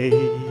 hey.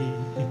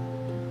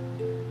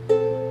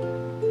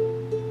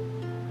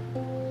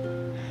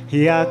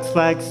 He acts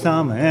like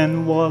summer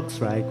and walks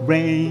like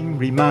rain.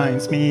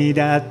 Reminds me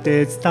that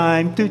it's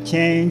time to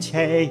change.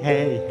 Hey,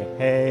 hey, hey,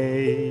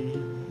 hey.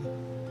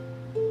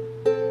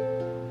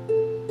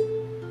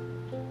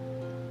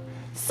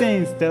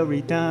 Since the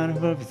return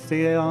of his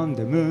stay on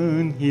the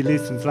moon, he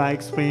listens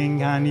like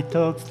spring and he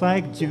talks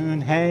like June.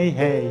 Hey,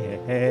 hey,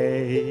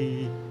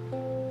 hey,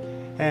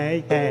 hey,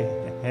 hey,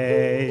 hey,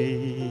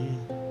 hey.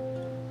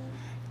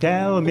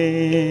 Tell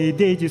me,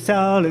 did you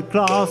sail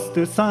across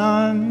the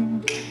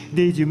sun?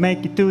 Did you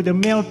make it to the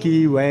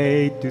Milky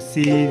Way to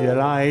see the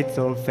lights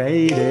all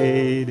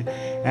faded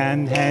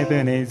and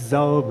heaven is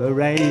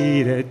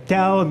overrated?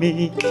 Tell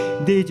me,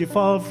 did you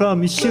fall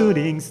from a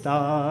shooting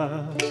star,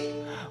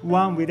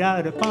 one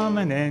without a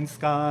permanent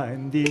scar?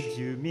 And did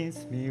you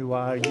miss me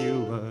while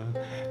you were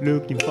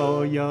looking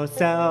for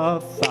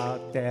yourself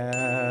out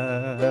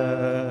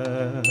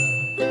there?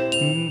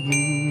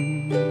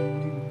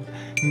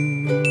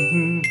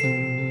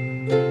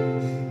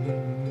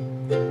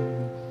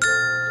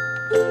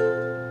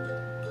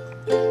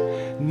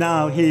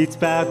 Now he's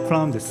back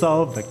from the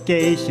sole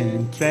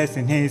vacation,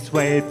 tracing his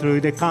way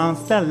through the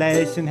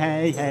constellation.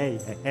 Hey, hey,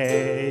 hey,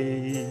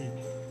 hey.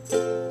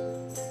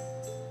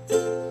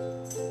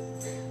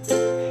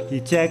 He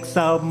checks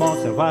out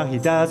most of what he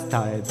does.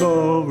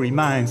 Taibo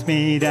reminds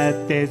me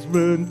that there's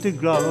room to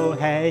grow.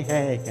 Hey,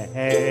 hey, hey,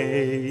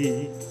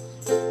 hey.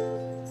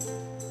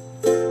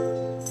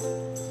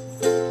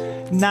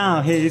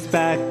 Now he's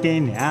back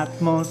in the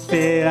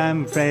atmosphere.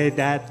 I'm afraid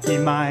that he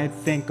might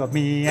think of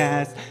me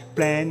as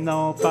plain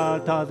no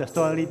part of the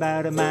story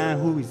about a man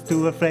who is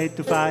too afraid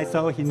to fly,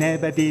 so he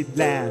never did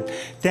land.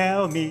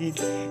 Tell me,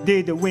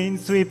 did the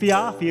wind sweep you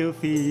off your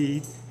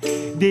feet?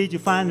 Did you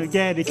finally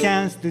get a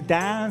chance to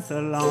dance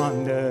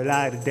along the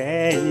light of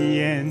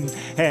day and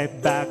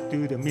head back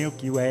to the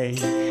Milky Way?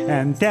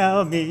 And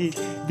tell me,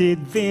 did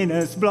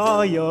Venus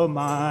blow your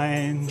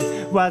mind?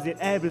 Was it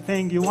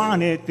everything you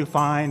wanted to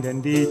find?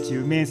 And did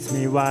you miss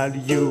me while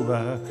you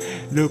were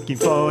looking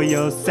for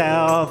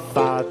yourself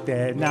out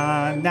there?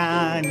 Na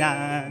na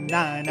na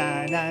na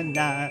na na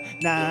na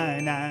na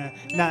na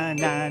na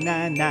na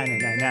na na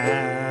na.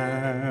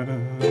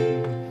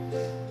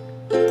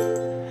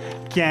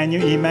 Can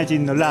you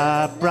imagine the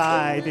love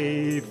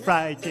Friday,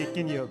 fried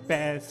chicken, your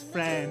best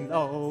friend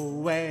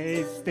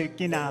always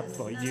sticking up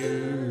for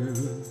you?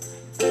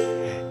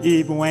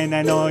 Even when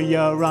I know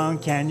you're wrong,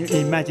 can you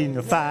imagine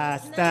the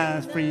fast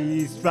dance,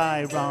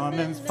 freeze-dry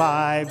ramens,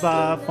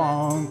 5-hour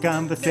phone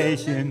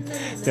conversation,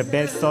 the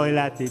best soy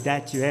latte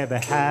that you ever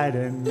had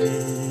in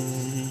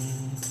me?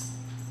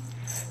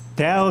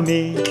 Tell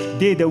me,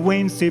 did the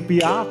wind sweep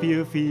you off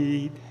your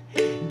feet?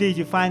 Did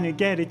you finally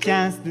get a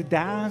chance to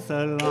dance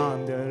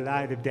along the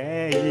light of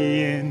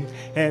day and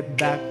head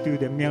back to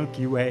the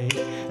Milky Way?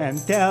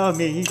 And tell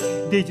me,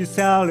 did you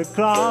sail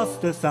across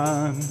the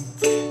sun?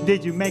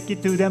 Did you make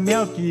it to the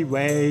Milky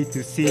Way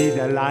to see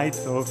the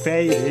lights so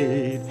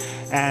faded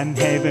and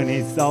heaven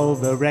is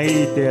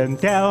overrated? And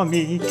tell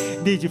me,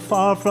 did you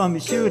fall from a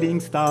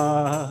shooting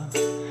star,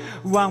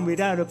 one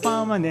without a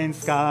permanent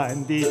scar?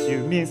 And did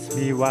you miss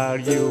me while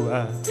you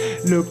were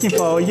looking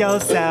for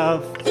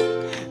yourself?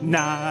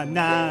 Na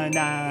na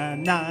na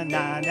na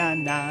na na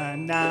na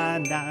na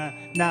na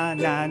na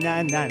na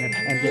na na.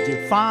 And did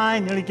you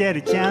finally get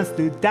a chance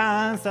to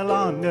dance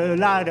along the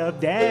light of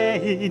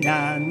day?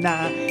 Na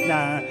na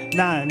na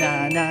na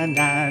na na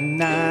na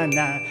na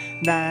na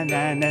na na.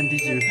 And did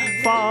you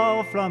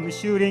fall from a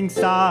shooting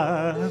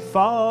star?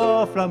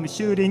 Fall from a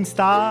shooting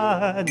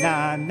star?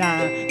 Na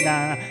na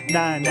na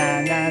na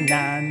na na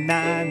na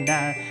na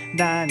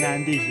na na.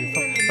 And did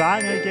you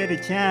finally get a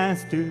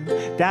chance to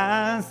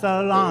dance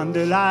along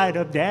the light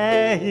of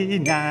day?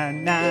 Na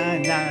na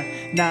na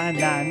na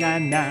na na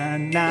na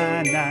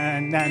na na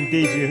na.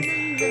 Did you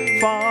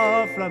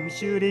fall from a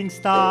shooting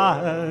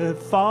star?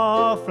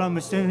 Fall from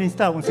a shooting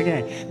star once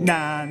again.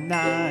 Na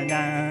na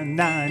na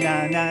na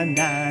na na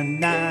na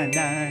na na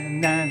na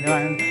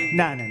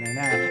na na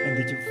na. And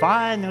did you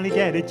finally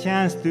get a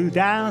chance to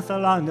dance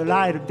along the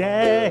light of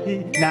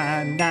day?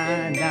 Na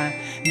na na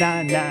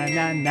na na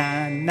na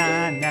na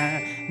na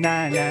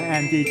na na.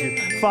 And did you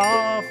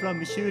fall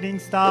from a shooting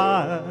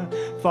star?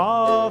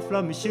 Fall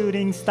from a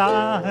shooting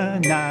star?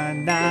 Na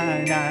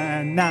na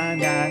na na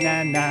na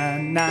na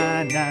na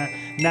na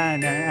na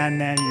na. And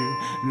then you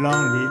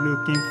lonely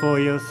looking for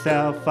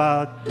yourself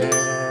out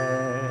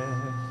there.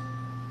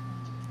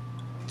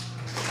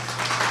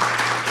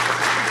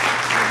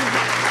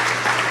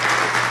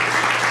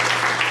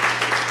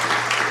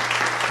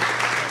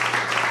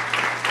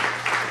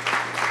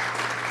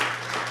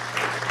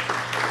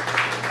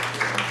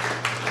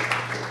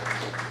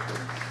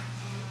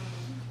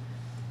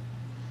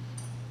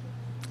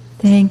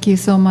 Thank you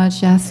so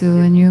much,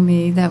 Yasu and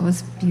Yumi. That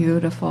was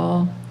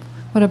beautiful.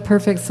 What a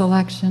perfect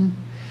selection.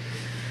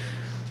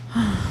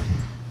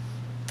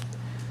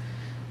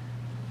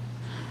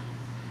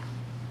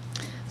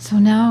 So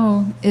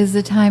now is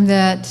the time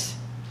that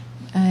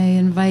I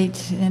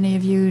invite any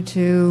of you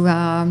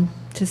to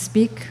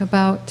speak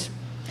about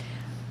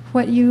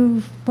what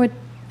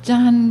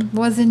John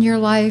was in your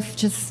life,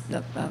 just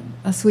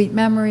a sweet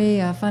memory,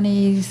 a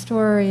funny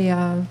story,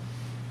 a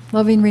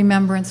loving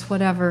remembrance,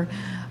 whatever.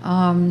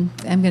 I'm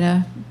going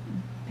to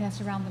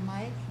pass around the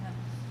mic.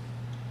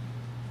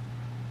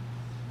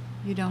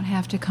 You don't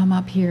have to come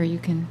up here. You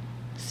can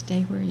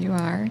stay where you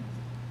are.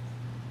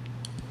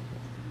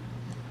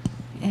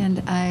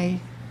 And I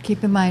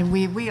keep in mind,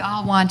 we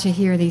all want to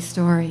hear these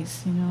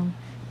stories. You know,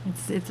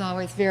 it's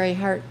always very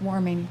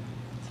heartwarming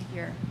to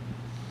hear.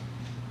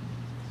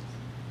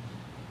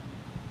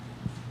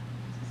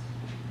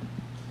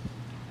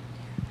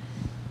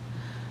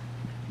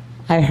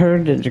 I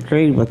heard and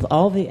agreed with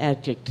all the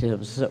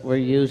adjectives that were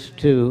used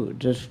to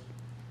just.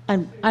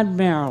 I'm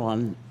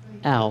Marilyn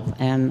Alf,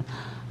 and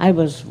I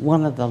was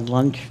one of the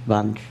lunch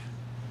bunch,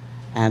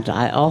 and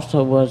I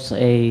also was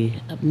a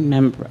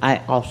member.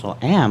 I also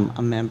am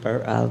a member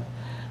of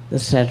the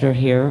center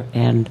here,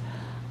 and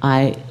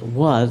I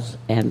was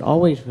and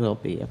always will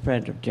be a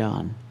friend of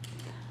John.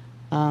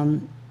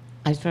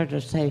 I started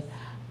to say,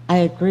 I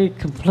agree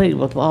completely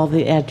with all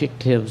the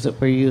adjectives that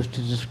were used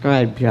to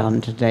describe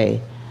John today,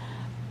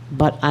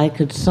 but I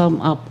could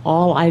sum up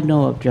all I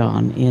know of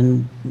John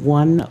in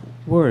one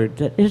word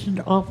that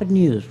isn't often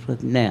used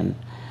with men,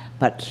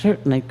 but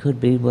certainly could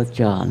be with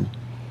John.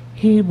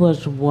 He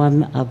was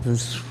one of the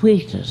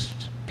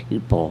sweetest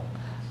people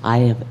I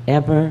have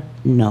ever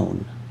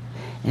known,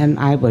 and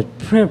I was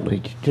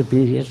privileged to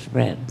be his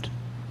friend.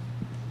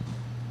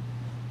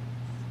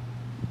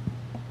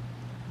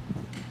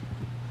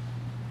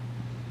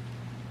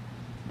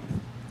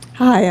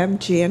 Hi, I'm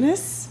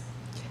Janice.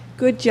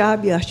 Good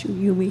job,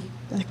 Yumi.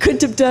 I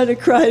couldn't have done a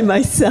cry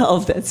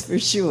myself, that's for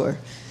sure.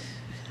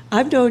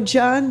 I've known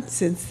John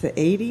since the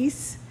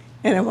 80s,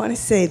 and I want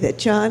to say that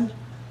John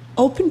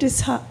opened his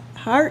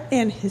heart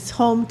and his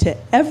home to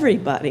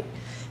everybody.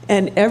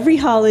 And every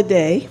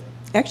holiday,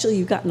 actually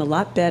you've gotten a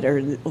lot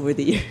better over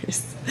the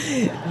years.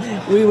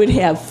 We would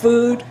have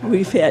food,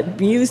 we've had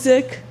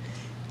music,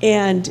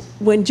 and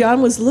when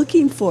John was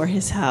looking for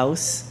his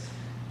house,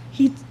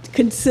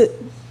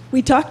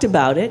 we talked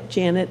about it,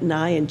 Janet and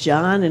I and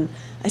John, and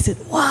I said,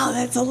 wow,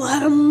 that's a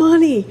lot of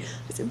money.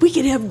 I said, we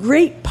could have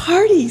great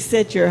parties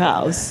at your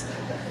house.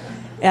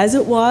 As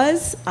it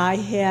was, I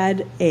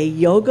had a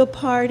yoga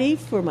party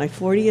for my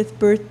 40th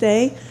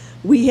birthday.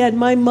 We had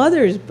my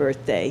mother's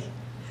birthday.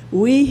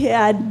 We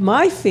had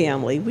my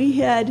family. We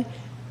had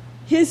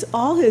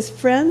all his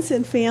friends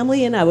and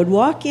family, and I would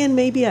walk in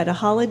maybe at a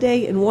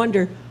holiday and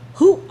wonder,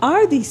 who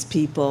are these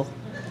people?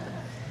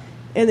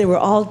 And they were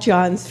all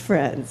John's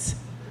friends.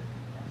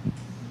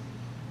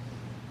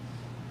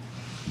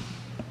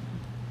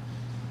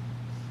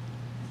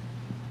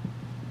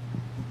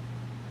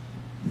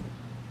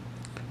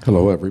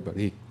 Hello,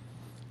 everybody.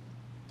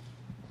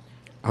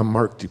 I'm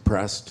Mark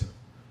Depressed.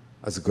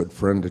 I was a good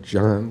friend of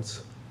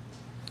John's.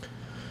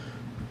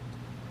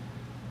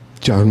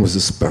 John was a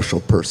special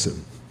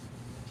person.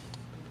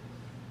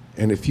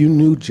 And if you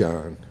knew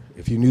John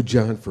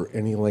for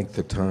any length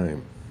of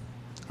time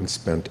and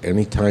spent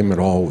any time at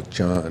all with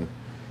John,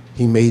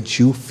 he made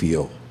you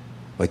feel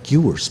like you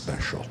were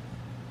special.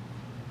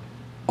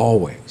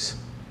 Always.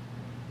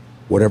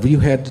 Whatever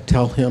you had to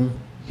tell him,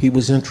 he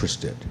was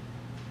interested.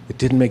 It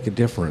didn't make a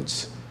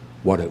difference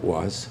what it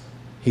was.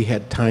 He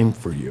had time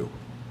for you.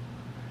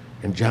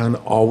 And John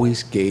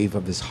always gave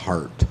of his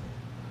heart.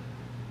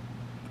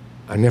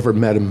 I never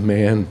met a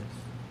man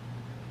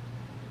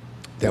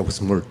that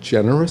was more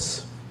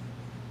generous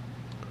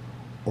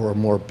or a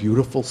more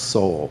beautiful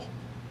soul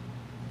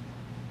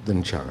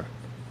than John.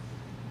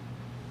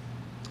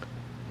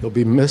 He'll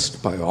be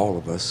missed by all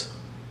of us.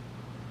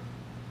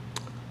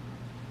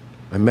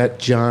 I met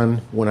John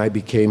when I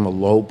became a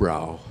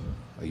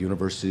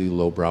university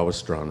lowbrow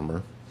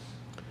astronomer.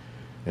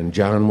 And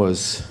John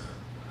was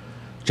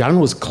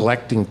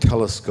collecting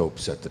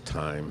telescopes at the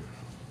time.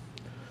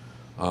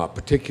 A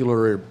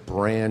particular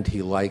brand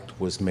he liked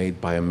was made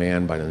by a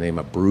man by the name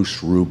of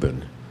Bruce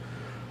Rubin.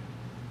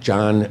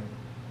 John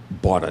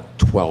bought a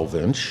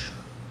 12-inch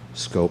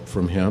scope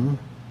from him,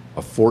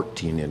 a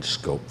 14-inch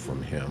scope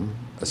from him,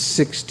 a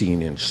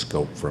 16-inch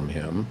scope from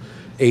him,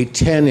 a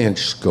 10-inch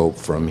scope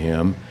from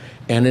him,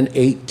 and an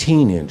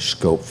 18-inch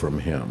scope from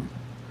him.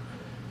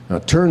 Now,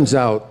 it turns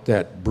out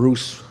that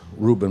Bruce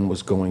Rubin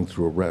was going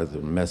through a rather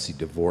messy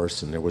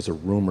divorce, and there was a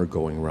rumor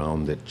going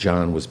around that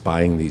John was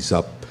buying these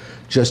up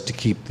just to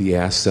keep the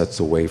assets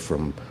away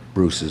from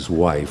Bruce's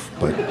wife,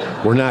 but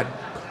we're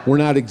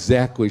not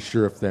exactly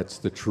sure if that's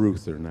the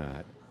truth or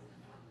not.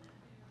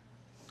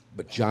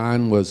 But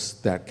John was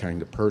that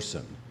kind of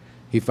person.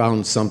 He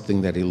found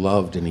something that he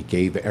loved, and he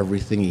gave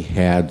everything he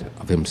had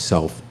of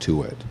himself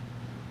to it.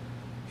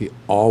 He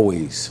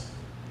always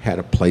had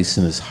a place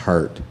in his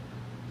heart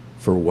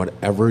for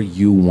whatever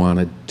you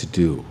wanted to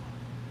do.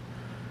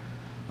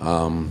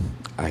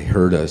 I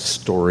heard a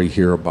story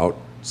here about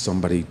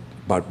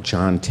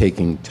John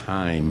taking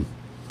time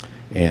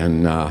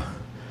and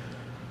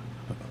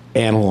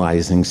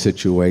analyzing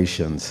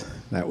situations.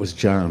 That was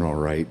John, all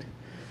right.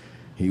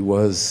 He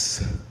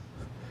was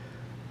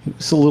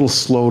a little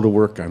slow to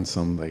work on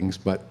some things,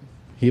 but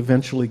he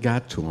eventually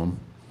got to them,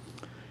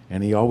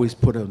 and he always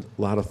put a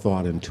lot of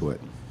thought into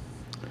it.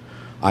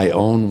 I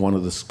own one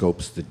of the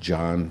scopes that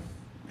John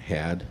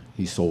had.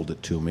 He sold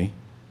it to me.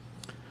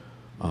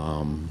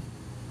 I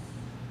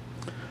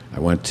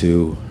went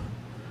to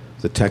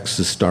the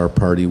Texas Star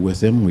Party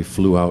with him. We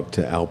flew out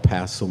to El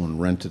Paso and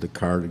rented a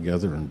car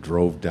together and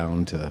drove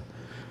down to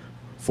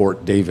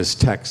Fort Davis,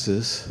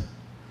 Texas.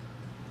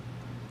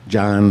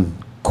 John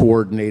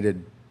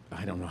coordinated,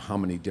 I don't know how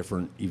many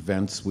different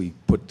events we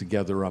put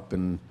together up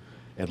in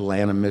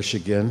Atlanta,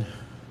 Michigan,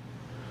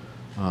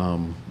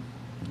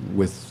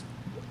 with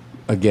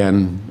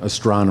again,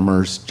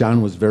 astronomers.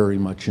 John was very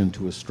much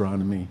into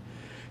astronomy.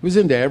 He was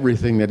into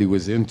everything that he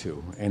was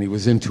into, and he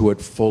was into it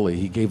fully.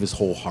 He gave his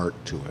whole heart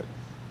to it.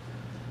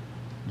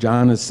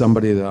 John is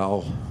somebody that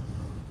I'll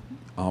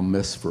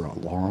miss for a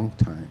long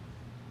time.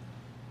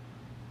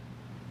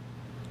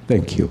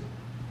 Thank you.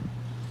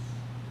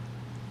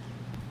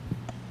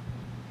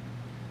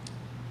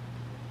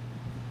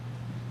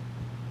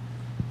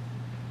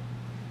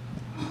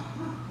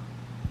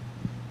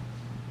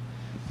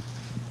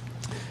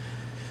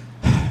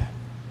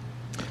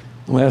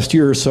 Last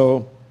year or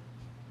so,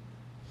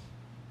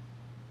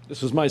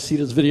 this was my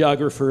seat as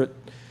videographer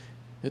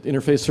at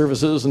Interfaith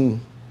Services, and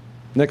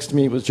next to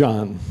me was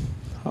John.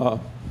 Had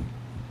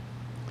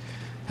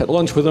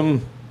lunch with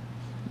him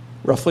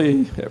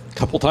roughly a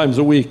couple times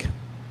a week.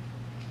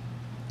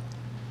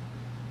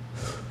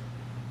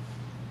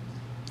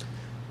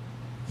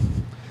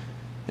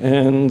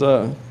 And,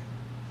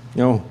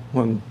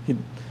 when he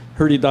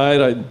heard he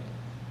died,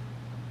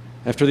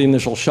 after the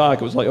initial shock,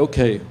 it was like,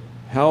 okay,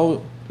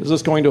 how is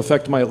this going to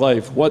affect my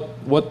life? What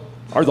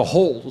are the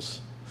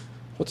holes?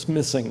 What's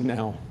missing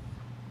now?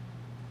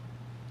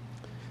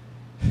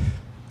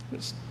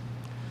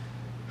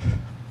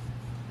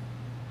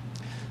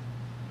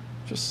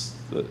 Just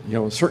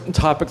certain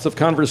topics of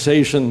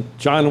conversation.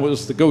 John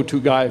was the go-to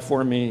guy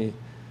for me,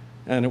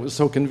 and it was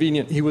so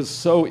convenient. He was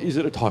so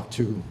easy to talk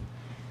to.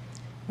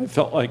 I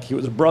felt like he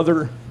was a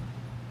brother.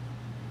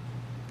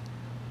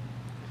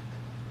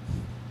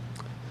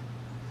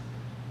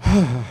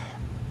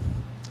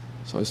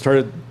 So I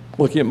started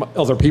looking at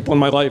other people in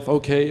my life.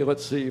 Okay,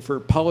 let's see, for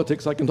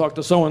politics I can talk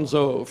to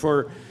so-and-so.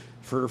 For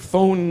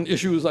phone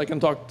issues I can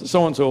talk to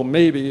so-and-so,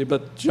 maybe,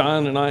 but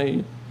John and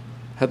I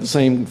had the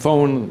same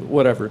phone,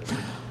 whatever.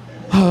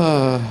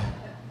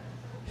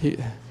 He,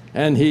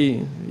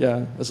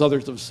 as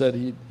others have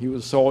said, he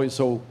was always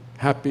so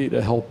happy to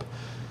help.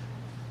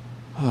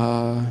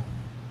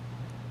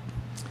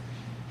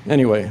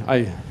 Anyway,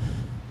 I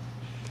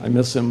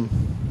miss him.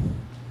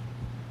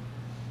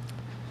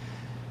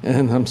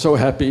 And I'm so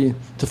happy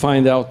to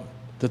find out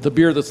that the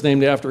beer that's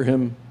named after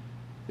him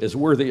is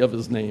worthy of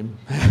his name.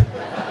 All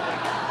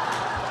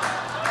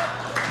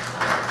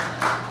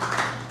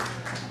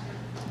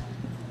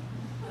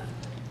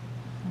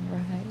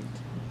right.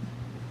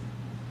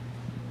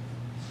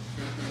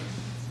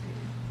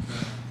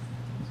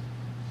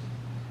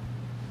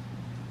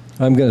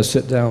 I'm going to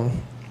sit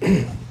down.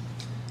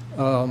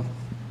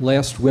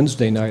 Last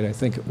Wednesday night, I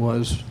think it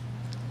was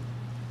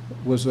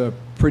a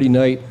pretty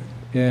night,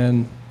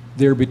 and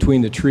there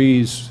between the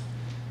trees,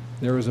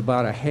 there was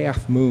about a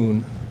half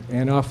moon,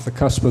 and off the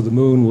cusp of the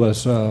moon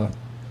was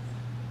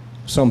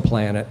some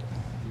planet.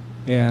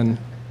 And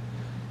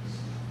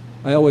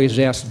I always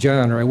asked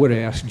John, or I would have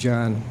asked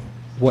John,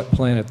 what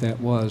planet that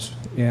was,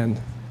 and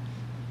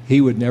he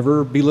would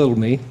never belittle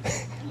me.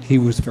 He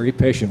was very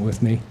patient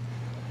with me,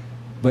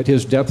 but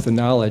his depth of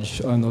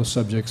knowledge on those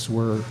subjects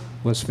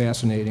was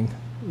fascinating,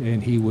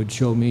 and he would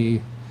show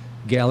me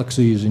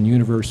galaxies and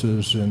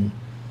universes, and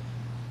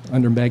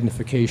under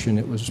magnification,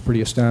 it was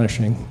pretty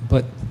astonishing.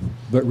 But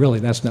really,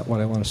 that's not what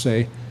I want to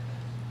say.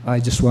 I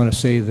just want to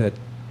say that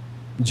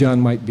John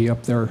might be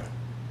up there.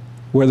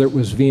 Whether it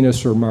was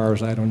Venus or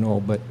Mars, I don't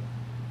know, but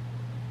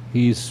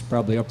he's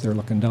probably up there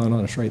looking down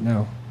on us right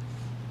now.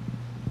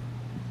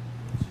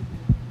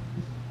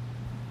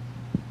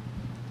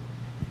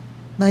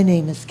 My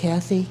name is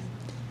Kathy,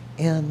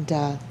 and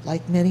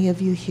like many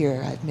of you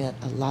here, I've met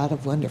a lot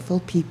of wonderful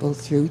people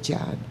through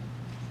John.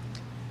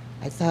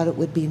 I thought it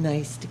would be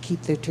nice to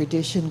keep the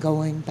tradition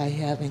going by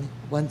having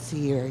once a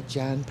year a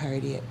John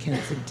party at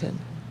Kensington.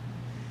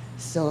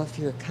 So if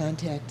your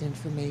contact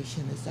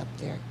information is up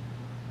there.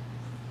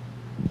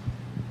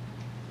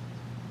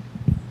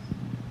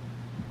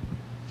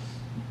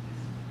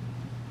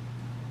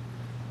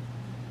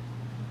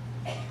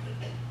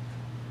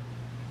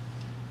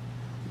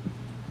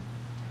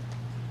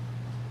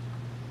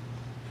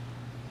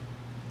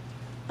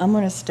 I'm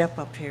going to step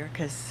up here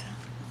because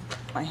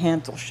my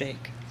hands will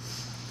shake.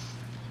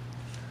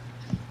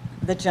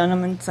 The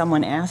gentleman,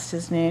 someone asked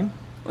his name,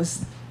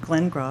 was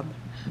Glenn Grubb.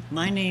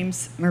 My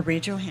name's Marie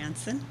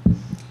Johansson,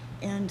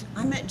 and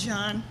I met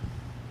John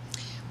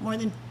more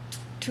than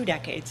 2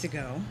 decades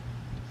ago.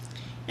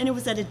 And it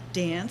was at a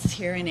dance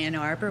here in Ann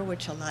Arbor,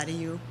 which a lot of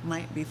you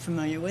might be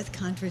familiar with,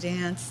 Contra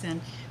Dance,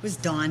 and it was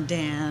Dawn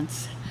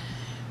Dance.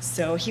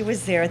 So he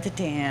was there at the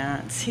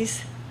dance.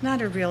 He's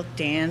not a real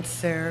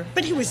dancer,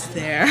 but he was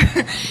there,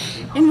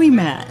 and we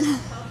met.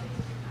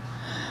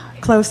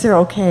 Closer,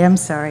 okay, I'm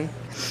sorry.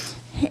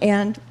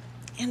 And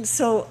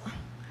so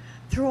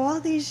through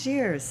all these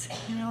years,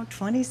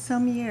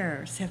 20-some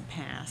years have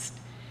passed,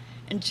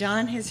 and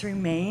John has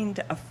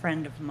remained a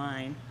friend of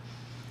mine.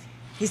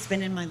 He's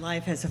been in my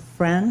life as a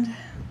friend,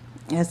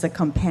 as a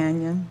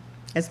companion,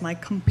 as my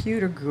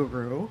computer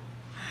guru.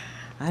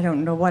 I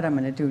don't know what I'm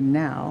going to do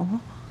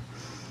now.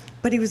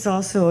 But he was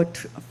also a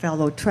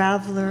fellow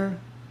traveler,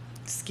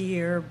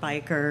 skier,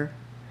 biker,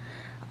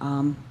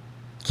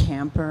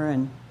 camper,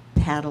 and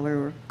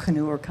paddler,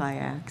 canoe or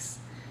kayaks.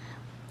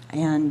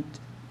 And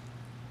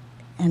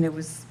And it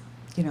was,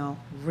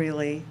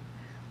 really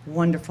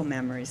wonderful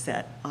memories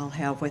that I'll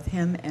have with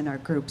him and our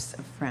groups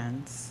of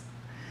friends.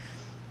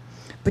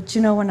 But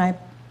when I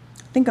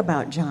think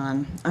about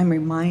John, I'm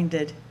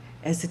reminded,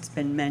 as it's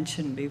been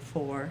mentioned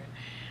before,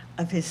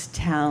 of his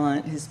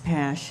talent, his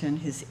passion,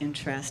 his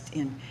interest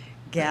in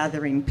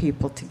gathering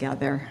people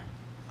together,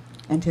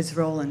 and his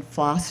role in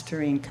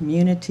fostering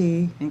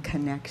community and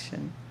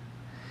connection.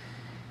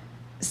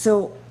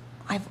 So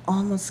I've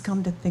almost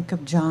come to think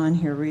of John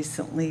here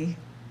recently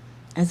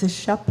as a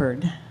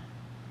shepherd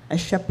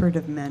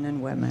of men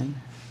and women.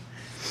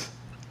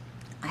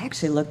 I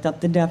actually looked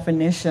up the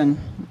definition,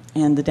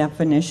 and the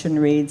definition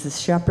reads: a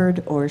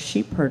shepherd or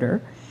sheep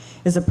herder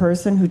is a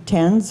person who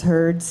tends,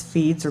 herds,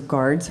 feeds, or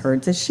guards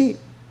herds of sheep.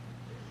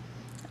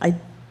 I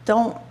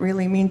don't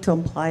really mean to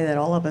imply that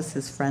all of us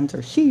as friends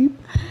are sheep,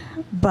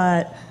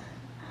 but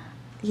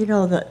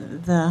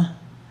the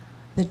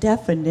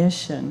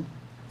definition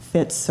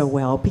fits so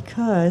well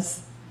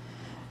because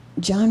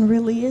John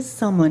really is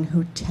someone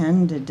who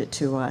tended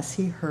to us.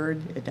 He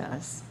herded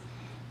us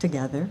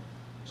together.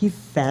 He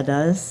fed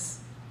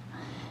us.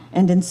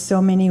 And in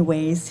so many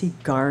ways, he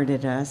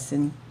guarded us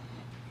in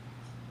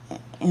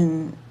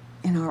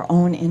our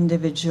own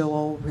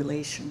individual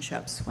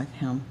relationships with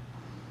him.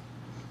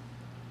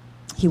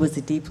 He was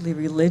a deeply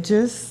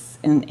religious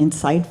and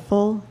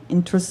insightful,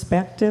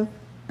 introspective,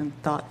 and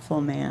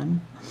thoughtful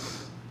man.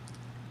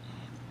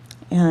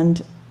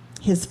 And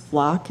his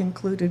flock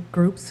included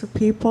groups of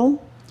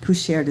people who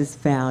shared his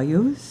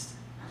values,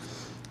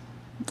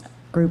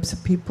 groups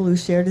of people who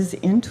shared his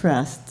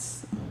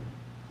interests,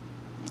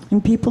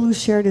 and people who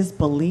shared his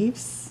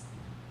beliefs,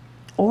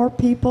 or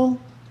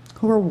people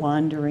who were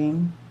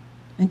wandering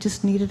and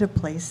just needed a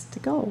place to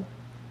go.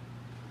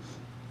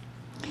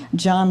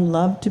 John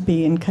loved to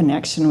be in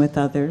connection with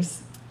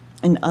others,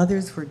 and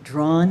others were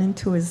drawn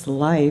into his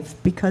life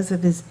because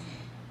of his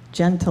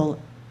gentle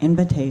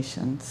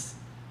invitations.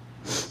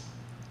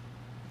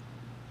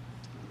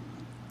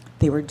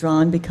 They were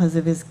drawn because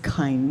of his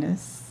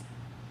kindness,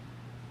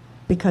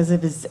 because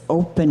of his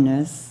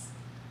openness,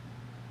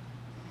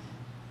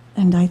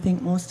 and I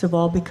think most of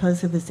all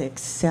because of his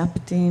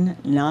accepting,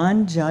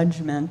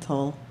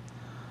 non-judgmental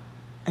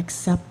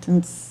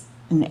acceptance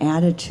and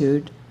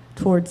attitude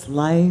towards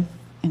life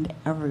and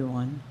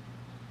everyone.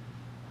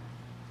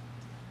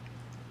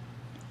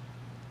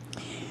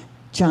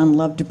 John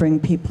loved to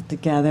bring people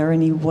together,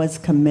 and he was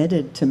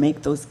committed to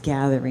make those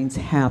gatherings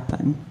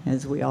happen,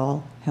 as we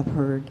all have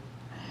heard.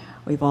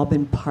 We've all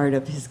been part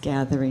of his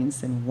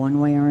gatherings in one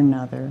way or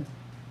another.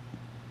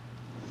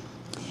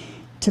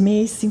 To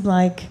me, it seemed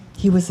like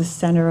he was the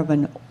center of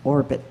an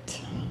orbit,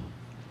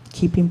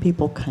 keeping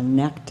people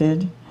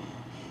connected,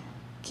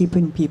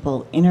 keeping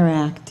people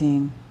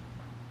interacting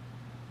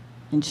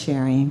and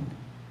sharing.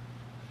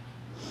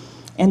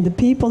 And the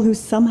people who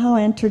somehow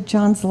entered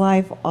John's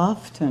life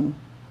often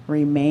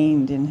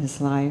remained in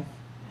his life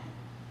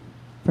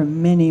for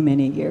many,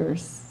 many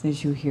years,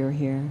 as you hear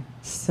here.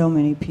 So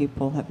many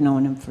people have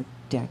known him for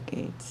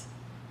decades.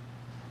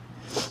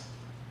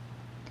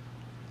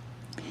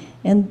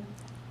 And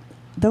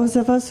those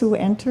of us who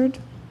entered,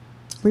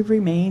 we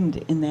remained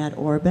in that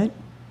orbit,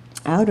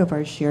 out of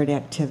our shared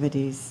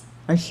activities,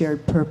 our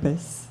shared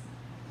purpose,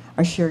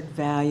 our shared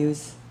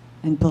values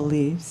and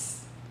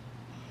beliefs,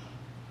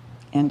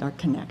 and our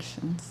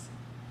connections.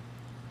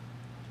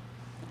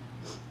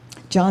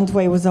 John's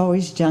way was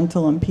always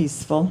gentle and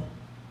peaceful.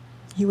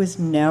 He was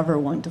never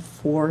one to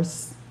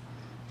force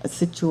a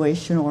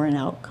situation or an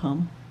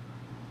outcome.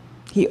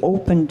 He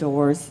opened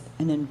doors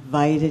and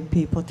invited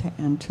people to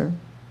enter.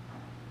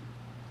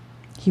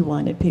 He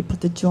wanted people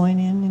to join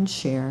in and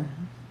share.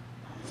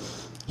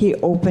 He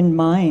opened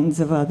minds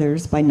of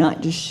others by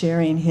not just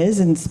sharing his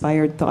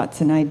inspired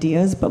thoughts and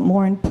ideas, but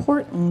more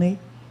importantly,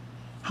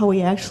 how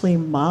he actually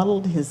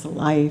modeled his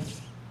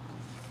life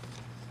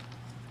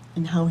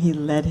and how he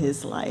led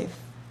his life.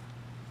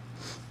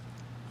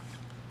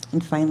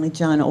 And finally,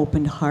 John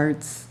opened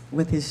hearts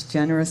with his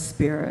generous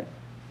spirit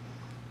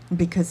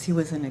because he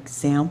was an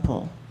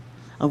example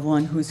of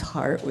one whose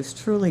heart was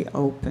truly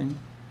open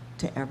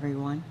to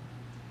everyone.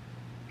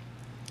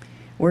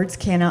 Words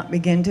cannot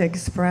begin to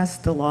express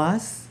the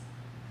loss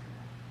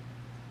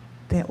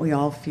that we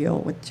all feel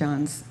with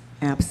John's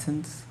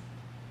absence.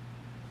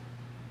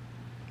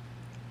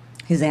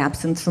 His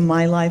absence from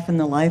my life and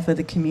the life of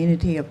the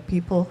community of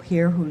people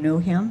here who knew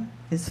him,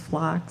 his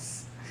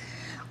flocks,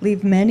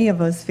 leave many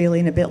of us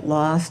feeling a bit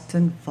lost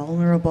and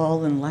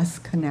vulnerable and less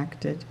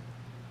connected.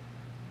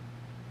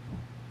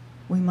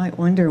 We might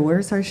wonder,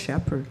 where's our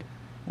shepherd?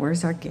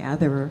 Where's our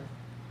gatherer?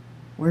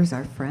 Where's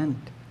our friend?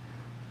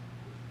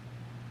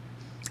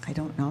 I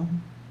don't know.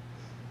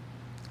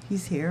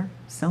 He's here.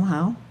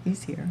 Somehow,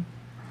 he's here.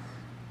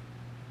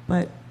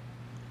 But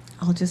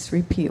I'll just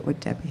repeat what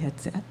Debbie had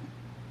said.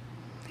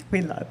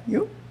 We love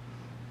you.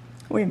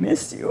 We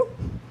miss you.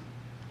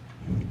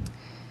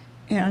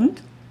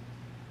 And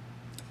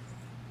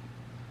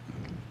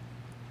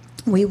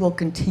we will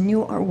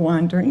continue our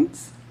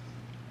wanderings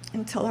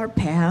until our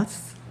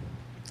paths,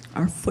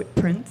 our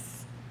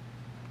footprints,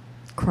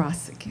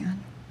 cross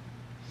again.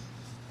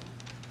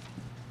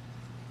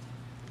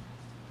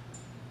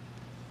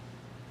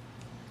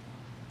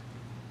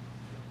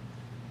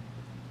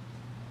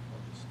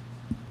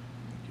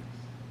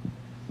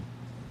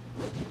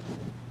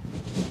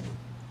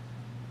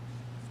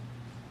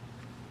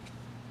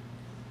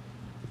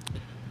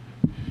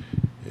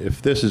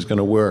 if this is going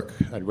to work,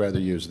 I'd rather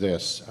use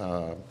this.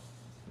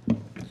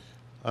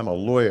 I'm a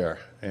lawyer,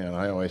 and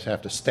I always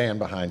have to stand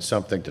behind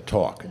something to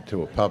talk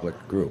to a public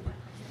group.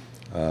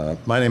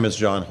 My name is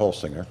John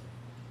Holsinger.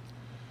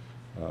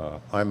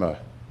 I'm a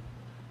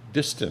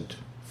distant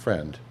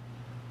friend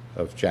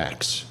of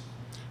Jack's,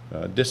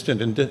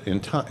 distant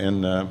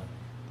in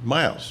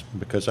miles,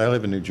 because I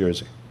live in New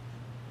Jersey.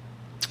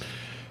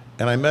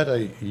 And I met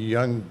a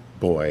young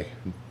boy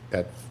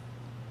at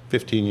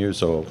 15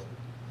 years old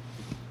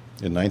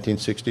in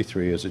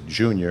 1963 as a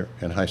junior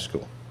in high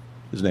school.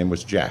 His name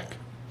was Jack.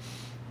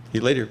 He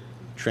later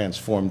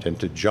transformed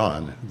into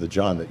John, the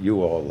John that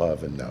you all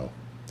love and know.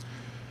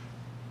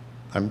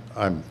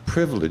 I'm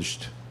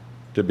privileged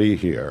to be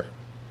here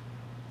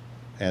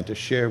and to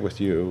share with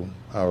you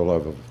our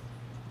love of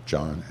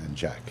John and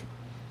Jack.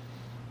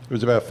 It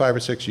was about 5 or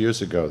 6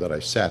 years ago that I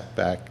sat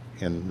back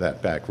in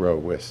that back row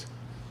with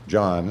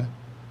John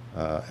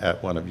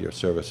at one of your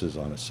services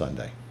on a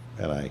Sunday.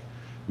 And I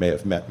may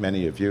have met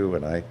many of you,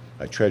 and I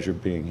treasure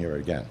being here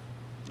again.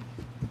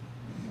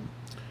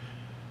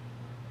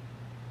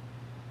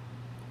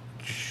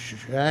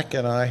 Jack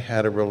and I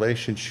had a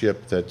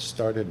relationship that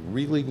started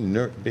really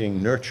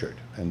being nurtured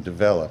and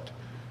developed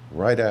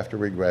right after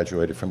we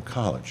graduated from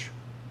college.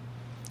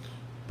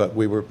 But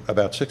we were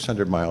about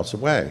 600 miles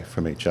away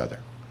from each other.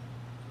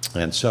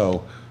 And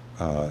so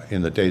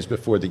in the days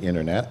before the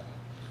internet,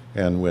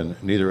 and when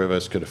neither of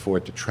us could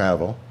afford to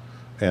travel,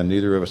 and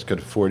neither of us could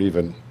afford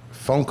even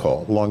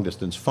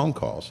long-distance phone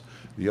calls,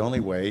 the only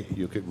way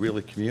you could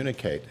really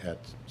communicate at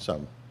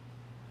some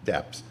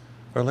depth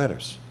are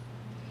letters.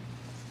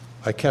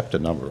 I kept a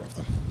number of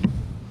them.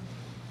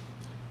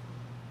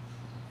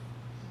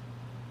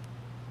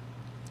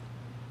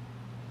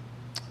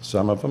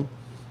 Some of them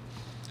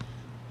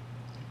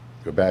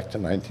go back to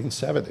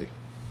 1970.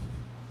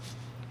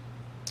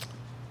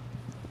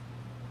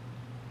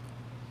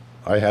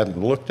 I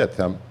hadn't looked at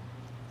them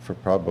for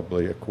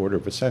probably a quarter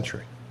of a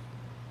century.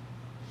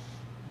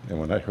 And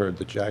when I heard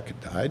that Jack had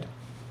died,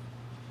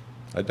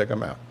 I dug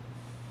them out.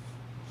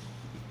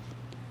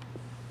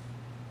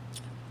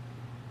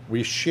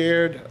 We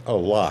shared a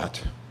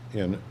lot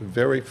in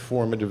very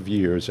formative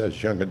years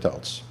as young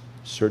adults,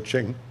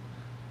 searching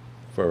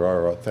for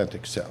our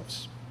authentic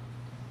selves.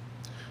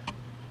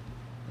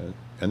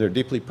 And they're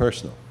deeply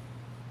personal.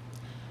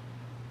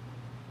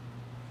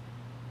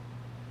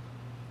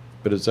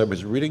 But as I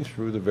was reading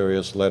through the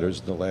various letters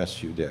in the last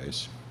few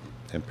days,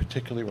 and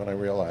particularly when I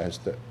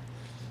realized that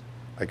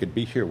I could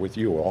be here with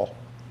you all,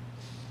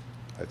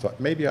 I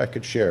thought maybe I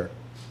could share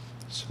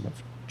some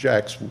of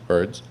Jack's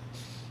words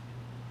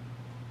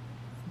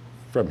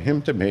from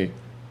him to me,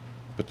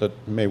 but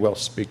that may well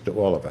speak to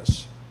all of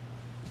us.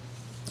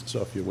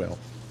 So if you will.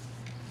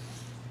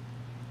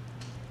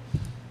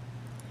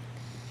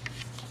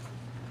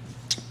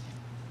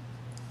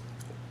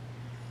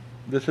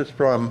 This is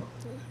from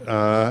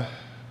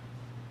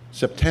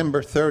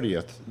September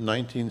 30th,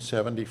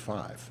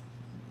 1975.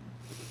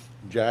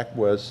 Jack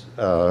was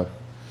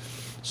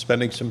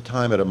spending some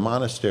time at a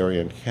monastery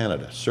in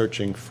Canada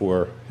searching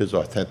for his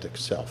authentic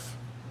self.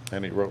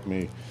 And he wrote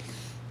me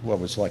what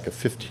was like a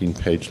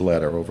 15-page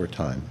letter over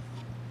time.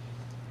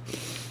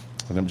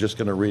 And I'm just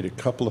going to read a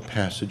couple of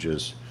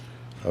passages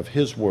of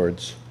his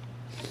words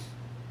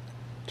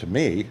to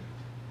me,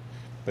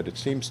 but it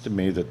seems to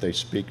me that they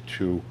speak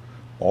to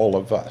all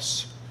of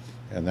us,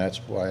 and that's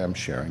why I'm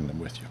sharing them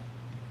with you.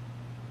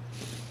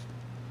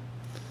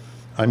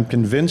 I'm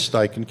convinced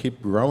I can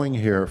keep growing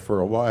here for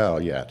a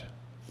while yet,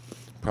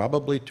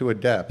 probably to a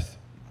depth,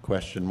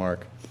 question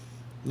mark,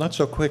 not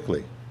so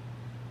quickly,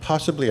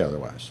 possibly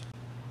otherwise.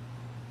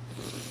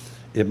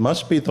 It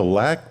must be the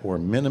lack or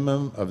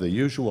minimum of the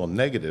usual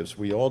negatives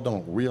we all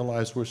don't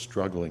realize we're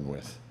struggling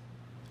with.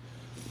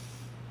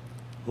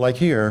 Like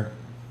here,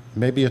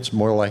 maybe it's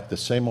more like the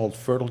same old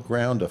fertile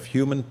ground of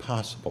human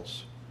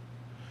possibles,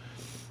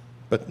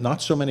 but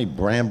not so many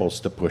brambles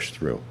to push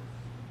through.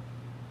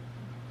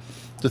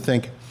 To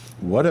think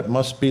what it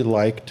must be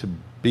like to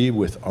be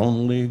with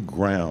only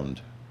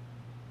ground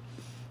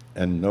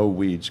and no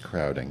weeds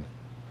crowding.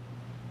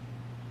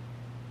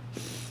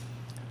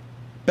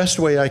 Best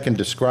way I can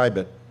describe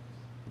it,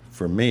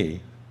 for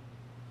me,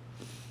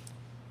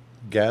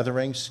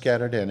 gathering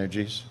scattered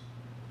energies,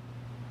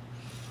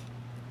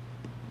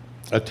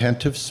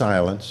 attentive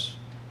silence.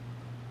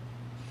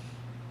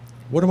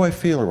 What do I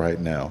feel right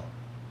now?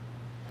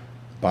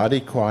 Body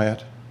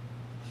quiet,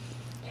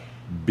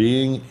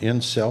 being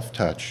in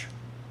self-touch,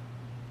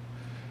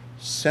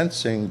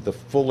 sensing the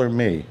fuller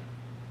me.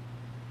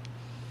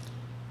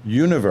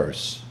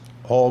 Universe,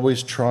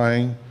 always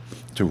trying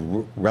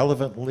to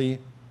relevantly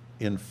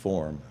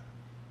inform.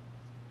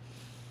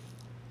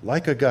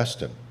 Like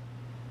Augustine,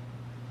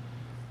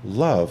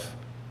 love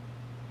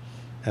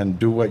and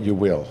do what you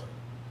will.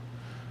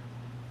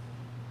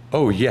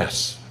 Oh,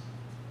 yes,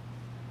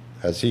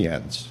 as he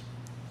ends.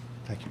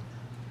 Thank you.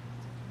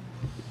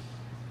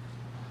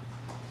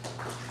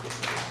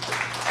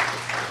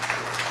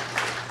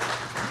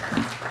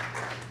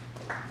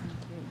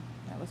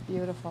 That was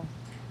beautiful.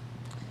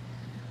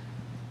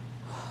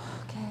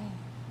 Okay.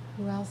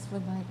 Who else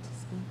would like to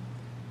speak?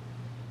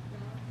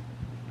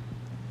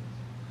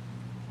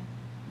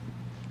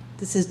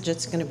 This is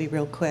just going to be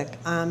real quick.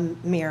 I'm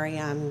Mary.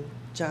 I'm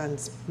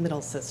John's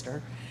middle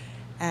sister.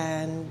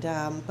 And,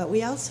 but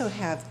we also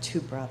have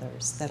two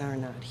brothers that are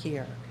not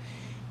here.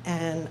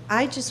 And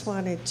I just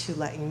wanted to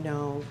let you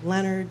know,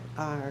 Leonard,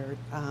 our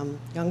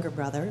younger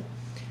brother,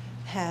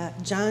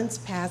 John's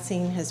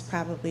passing has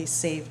probably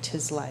saved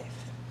his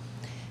life,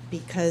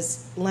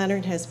 because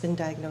Leonard has been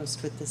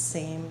diagnosed with the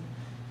same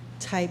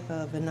type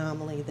of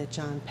anomaly that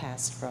John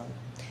passed from.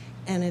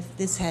 And if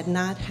this had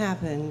not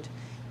happened,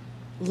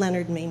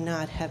 Leonard may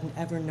not have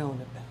ever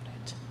known about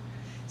it.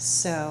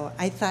 So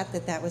I thought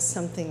that that was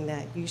something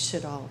that you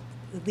should all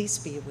at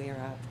least be aware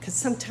of, because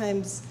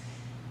sometimes,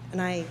 and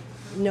I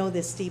know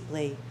this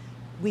deeply,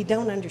 we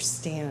don't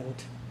understand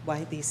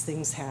why these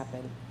things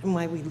happen and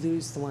why we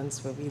lose the ones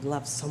that we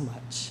love so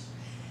much.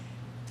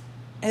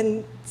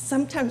 And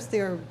sometimes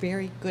there are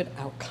very good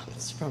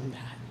outcomes from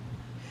that.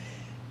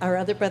 Our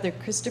other brother,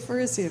 Christopher,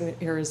 is in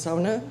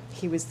Arizona.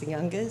 He was the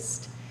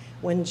youngest.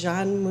 When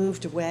John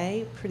moved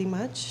away, pretty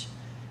much,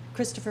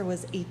 Christopher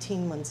was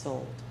 18 months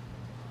old.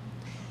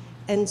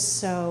 And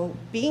so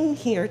being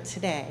here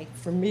today,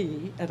 for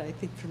me, and I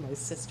think for my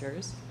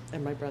sisters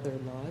and my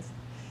brother-in-laws,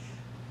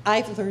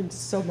 I've learned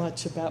so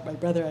much about my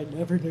brother I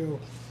never knew.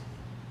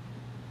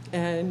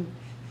 And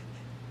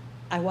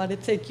I want to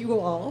thank you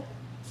all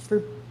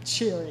for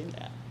sharing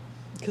that,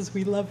 because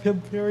we love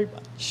him very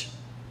much.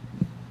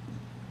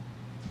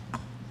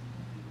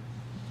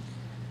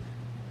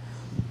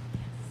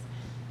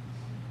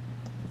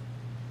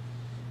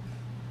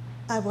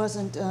 I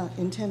wasn't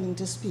intending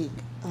to speak.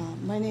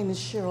 My name is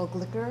Cheryl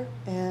Glicker,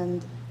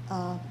 and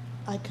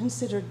I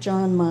consider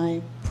John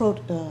my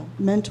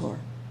mentor,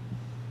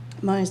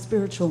 my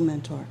spiritual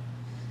mentor.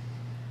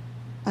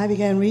 I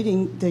began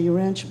reading the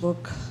Urantia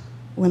book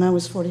when I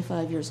was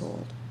 45 years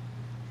old,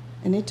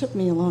 and it took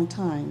me a long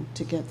time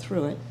to get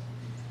through it,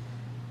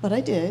 but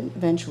I did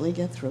eventually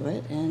get through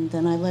it, and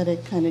then I let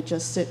it kind of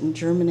just sit and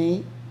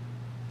germinate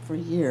for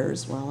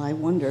years while I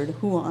wondered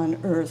who on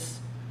earth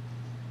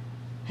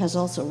has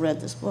also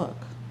read this book,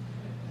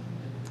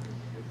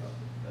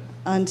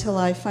 until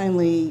I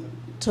finally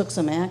took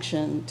some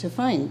action to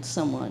find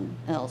someone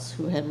else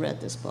who had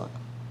read this book.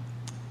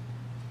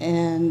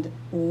 And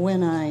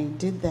when I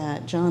did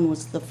that, John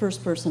was the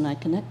first person I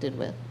connected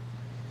with.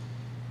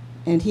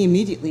 And he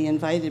immediately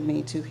invited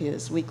me to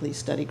his weekly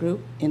study group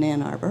in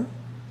Ann Arbor.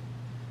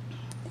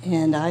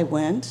 And I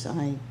went.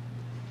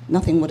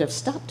 Nothing would have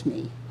stopped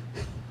me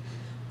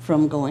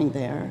from going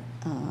there.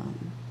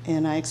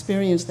 And I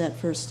experienced that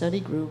first study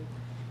group.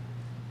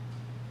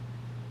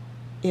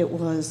 It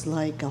was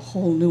like a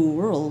whole new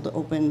world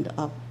opened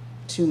up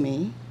to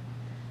me.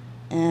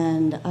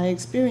 And I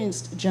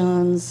experienced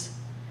John's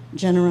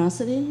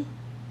generosity,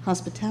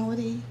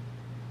 hospitality,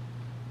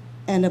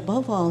 and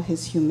above all,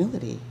 his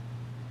humility.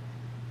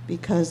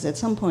 Because at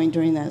some point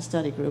during that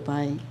study group,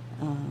 I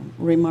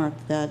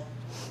remarked that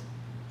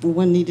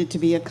one needed to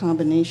be a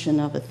combination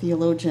of a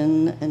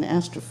theologian, an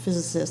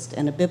astrophysicist,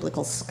 and a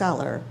biblical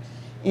scholar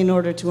in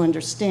order to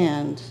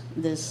understand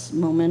this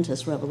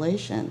momentous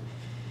revelation.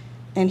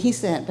 And he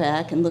sat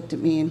back and looked at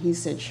me and he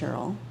said,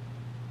 Cheryl,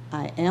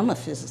 I am a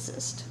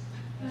physicist,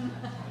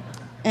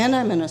 and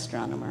I'm an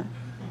astronomer,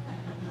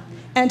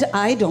 and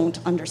I don't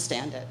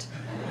understand it.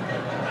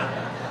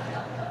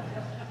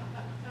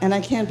 And I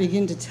can't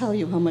begin to tell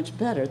you how much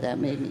better that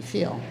made me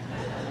feel.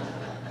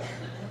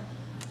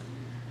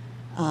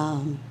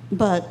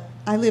 But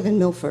I live in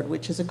Milford,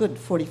 which is a good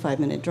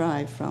 45-minute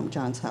drive from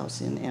John's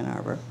house in Ann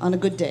Arbor, on a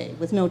good day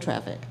with no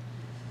traffic.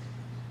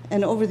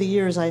 And over the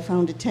years, I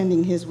found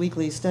attending his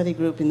weekly study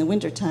group in the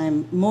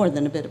wintertime more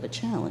than a bit of a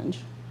challenge.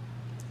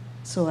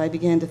 So I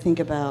began to think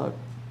about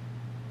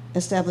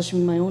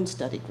establishing my own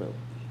study group,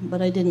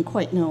 but I didn't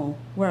quite know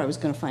where I was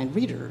going to find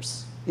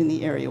readers in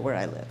the area where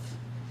I live.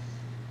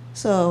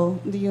 So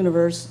the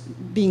universe,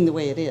 being the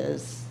way it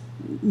is,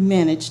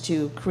 managed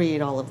to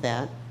create all of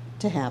that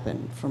to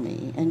happen for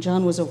me. And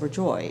John was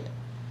overjoyed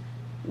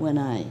when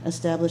I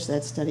established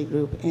that study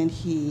group, and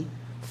he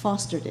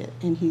fostered it,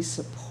 and he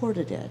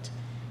supported it,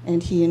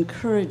 and he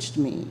encouraged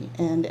me.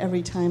 And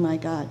every time I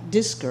got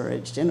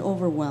discouraged and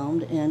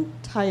overwhelmed and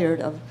tired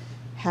of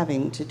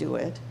having to do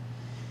it,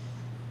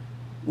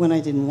 when I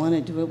didn't want to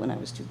do it, when I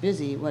was too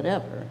busy,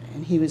 whatever,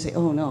 and he would say,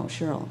 oh no,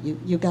 Cheryl,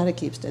 you got to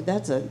keep studying.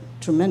 That's a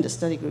tremendous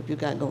study group you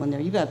got going there.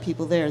 You got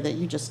people there that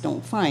you just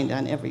don't find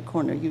on every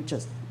corner.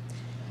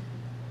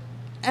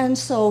 And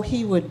so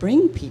he would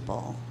bring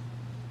people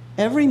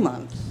every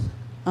month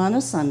on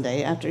a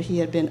Sunday after he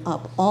had been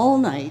up all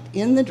night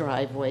in the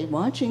driveway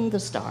watching the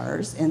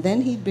stars, and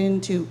then he'd been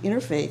to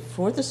Interfaith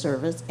for the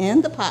service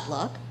and the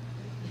potluck,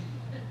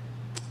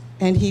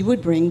 and he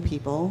would bring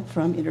people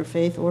from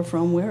Interfaith or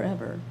from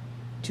wherever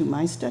to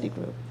my study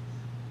group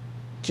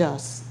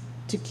just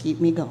to keep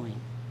me going.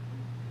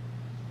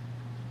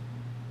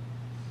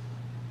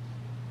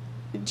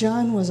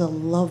 John was a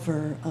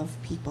lover of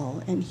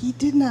people, and he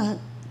did not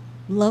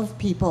love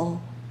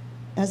people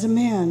as a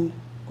man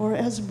or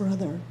as a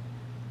brother.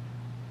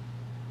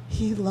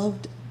 He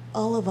loved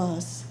all of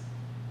us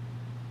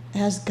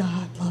as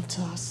God loves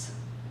us.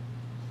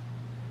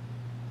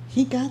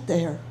 He got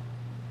there.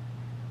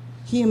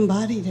 He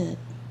embodied it.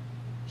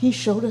 He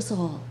showed us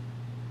all.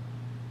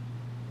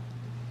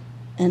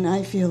 And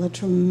I feel a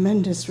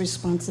tremendous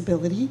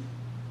responsibility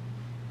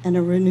and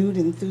a renewed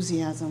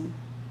enthusiasm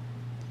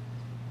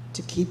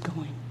to keep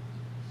going.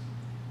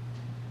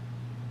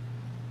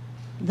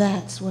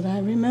 That's what I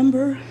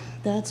remember.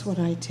 That's what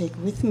I take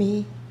with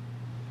me.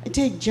 I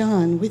take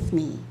John with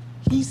me.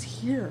 He's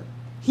here.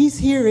 He's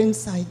here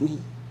inside me.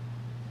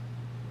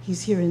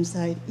 He's here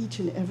inside each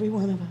and every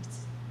one of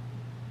us.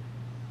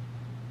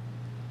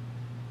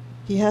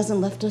 He hasn't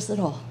left us at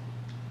all.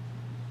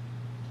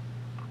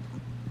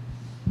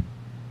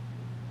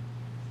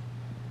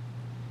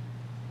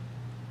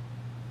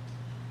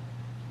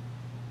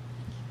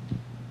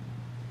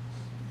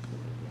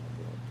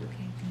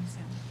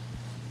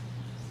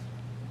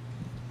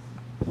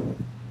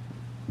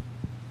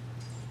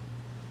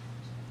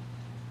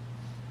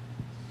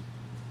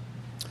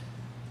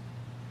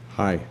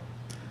 Hi,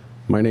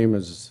 my name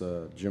is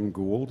Jim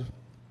Gould,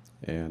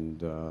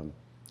 and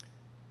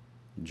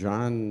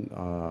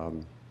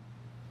John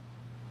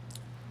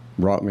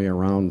brought me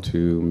around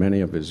to many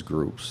of his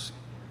groups.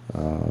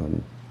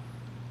 And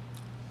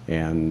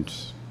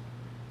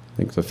I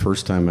think the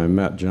first time I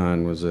met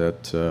John was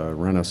at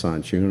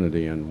Renaissance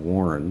Unity in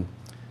Warren,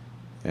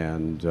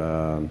 and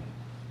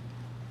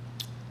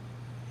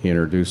he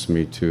introduced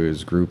me to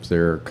his group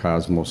there,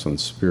 Cosmos and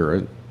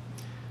Spirit,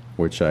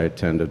 which I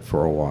attended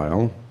for a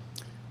while.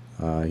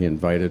 He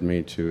invited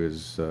me to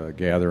his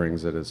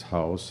gatherings at his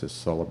house, his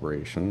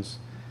celebrations.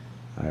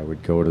 I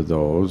would go to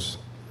those.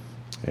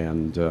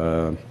 And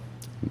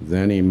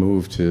then he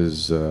moved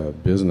his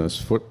business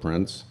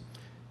footprints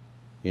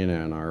in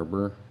Ann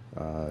Arbor,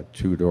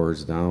 2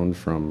 doors down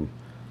from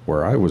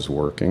where I was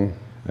working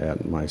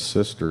at my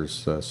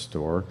sister's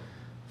store,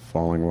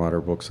 Falling Water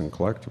Books and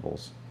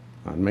Collectibles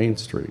on Main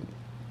Street.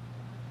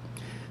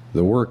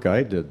 The work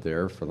I did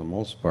there, for the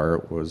most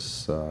part,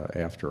 was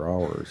after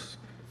hours.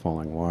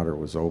 Falling Water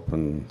was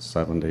open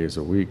 7 days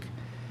a week,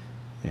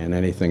 and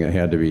anything that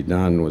had to be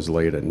done was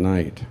late at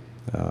night.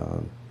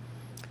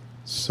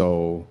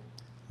 So,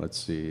 let's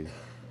see,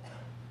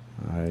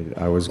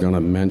 I was going to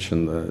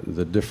mention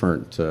the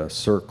different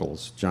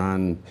circles.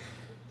 John,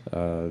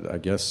 I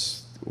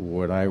guess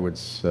what I would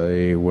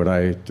say, what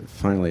I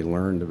finally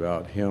learned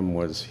about him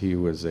was he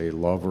was a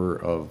lover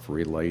of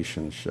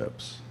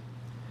relationships.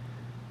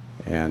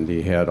 And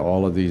he had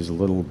all of these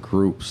little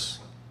groups.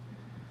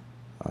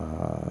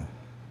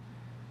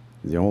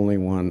 The only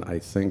one I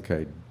think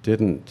I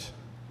didn't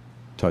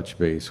touch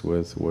base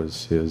with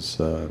was his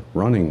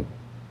running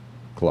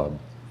club.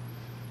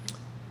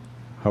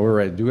 However,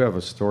 I do have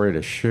a story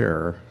to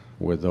share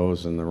with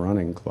those in the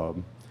running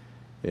club.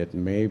 It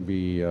may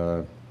be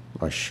a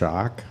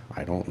shock,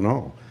 I don't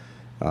know.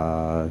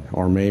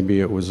 Or maybe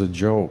it was a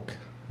joke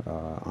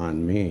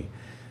on me.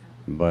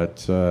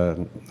 But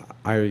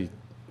I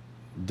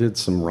did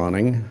some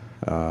running,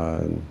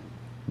 been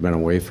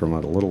away from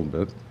it a little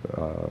bit.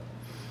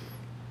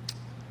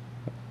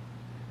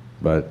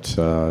 But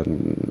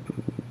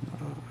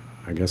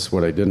I guess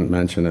what I didn't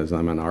mention is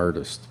I'm an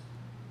artist.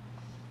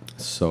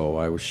 So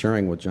I was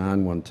sharing with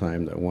John one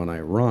time that when I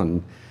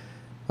run,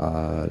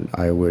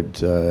 I would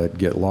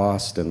get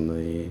lost in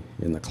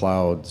the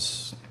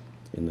clouds,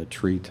 in the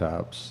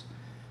treetops,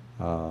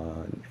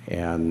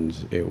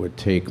 and it would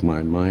take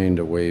my mind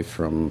away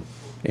from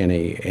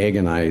any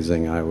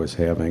agonizing I was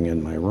having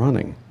in my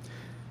running.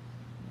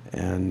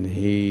 And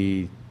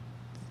he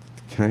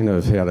kind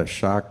of had a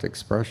shocked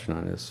expression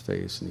on his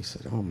face, and he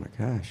said, "Oh my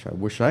gosh, I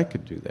wish I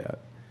could do that."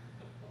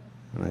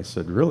 And I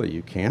said, "Really,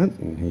 you can't?"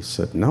 And he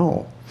said,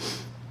 "No."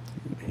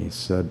 He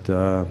said,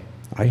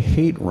 "I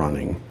hate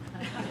running."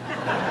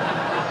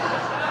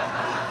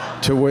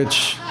 To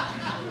which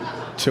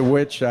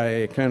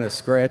I kind of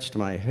scratched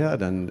my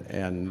head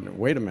and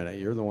wait a minute,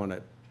 you're the one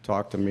that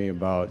talked to me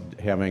about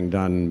having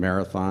done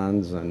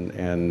marathons,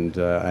 and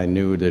I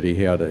knew that he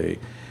had a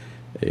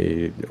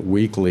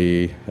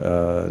weekly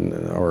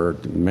or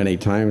many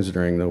times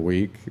during the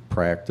week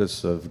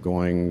practice of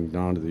going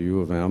down to the U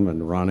of M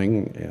and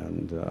running,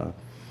 and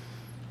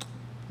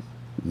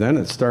then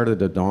it started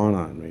to dawn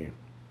on me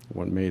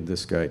what made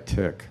this guy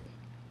tick.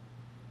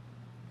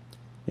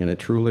 And it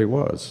truly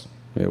was.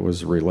 It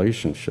was a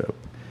relationship.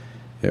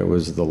 It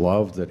was the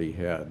love that he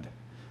had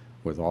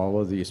with all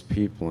of these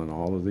people and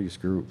all of these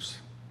groups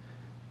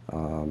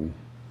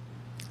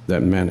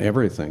that meant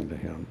everything to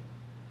him.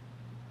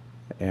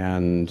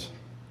 And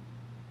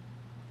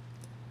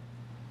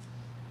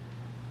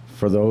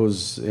for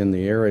those in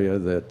the area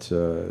that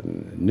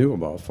knew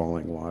about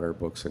Falling Water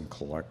Books and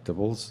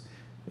Collectibles,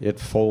 it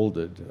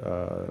folded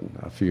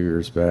a few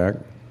years back.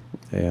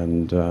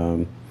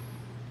 And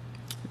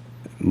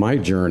my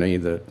journey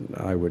that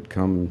I would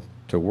come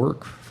to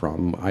work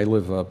from, I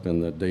live up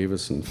in the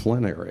Davis and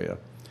Flint area.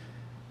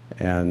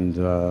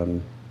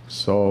 And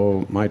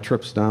so my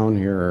trips down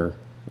here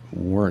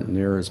weren't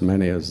near as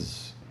many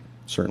as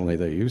certainly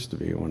they used to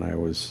be when I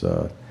was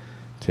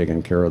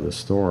taking care of the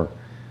store.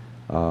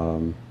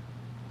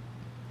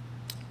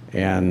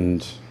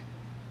 And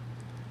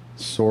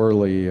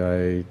sorely,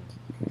 I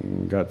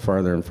got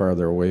farther and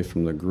farther away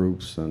from the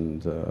groups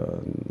and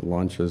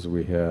lunches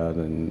we had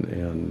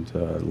and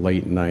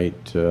late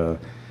night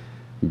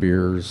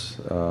beers.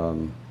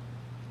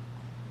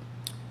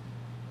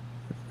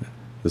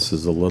 This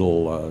is a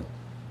little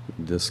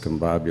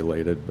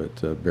discombobulated,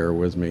 but bear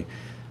with me.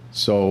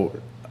 So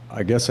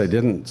I guess I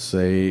didn't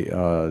say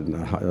all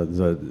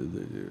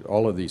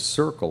of these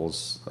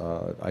circles,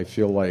 I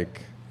feel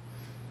like,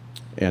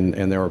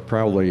 and there were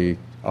probably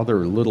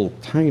other little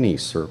tiny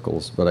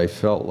circles, but I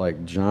felt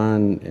like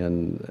John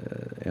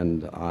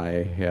and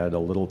I had a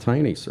little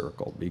tiny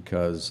circle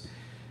because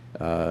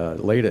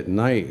late at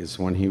night is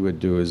when he would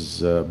do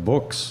his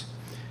books,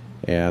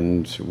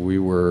 and we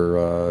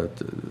were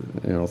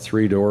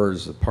 3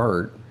 doors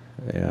apart,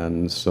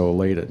 and so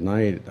late at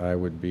night I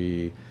would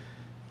be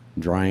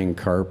drying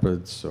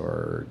carpets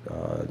or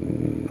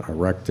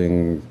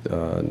erecting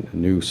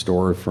new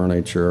store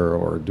furniture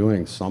or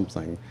doing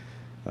something.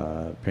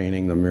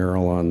 Painting the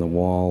mural on the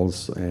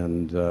walls,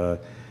 and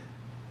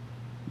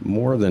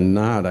more than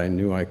not, I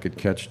knew I could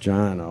catch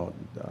John out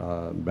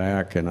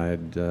back, and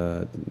I'd,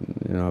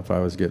 if I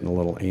was getting a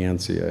little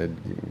antsy,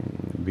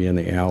 I'd be in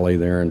the alley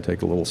there and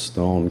take a little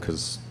stone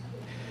because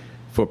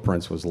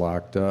Footprints was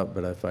locked up,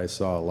 but if I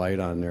saw a light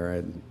on there,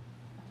 I'd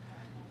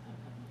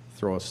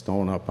throw a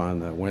stone up on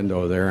the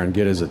window there and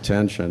get his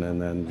attention,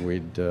 and then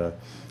we'd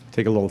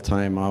take a little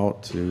time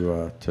out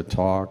to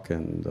talk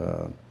and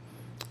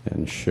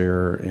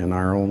share in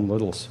our own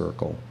little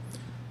circle.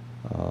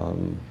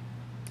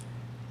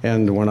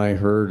 And when I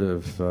heard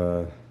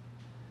of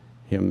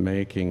him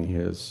making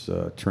his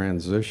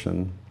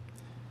transition,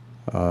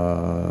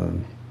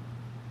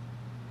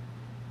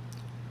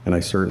 and I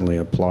certainly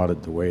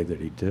applauded the way that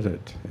he did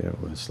it. It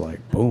was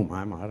like, boom,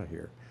 I'm out of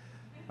here.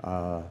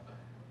 I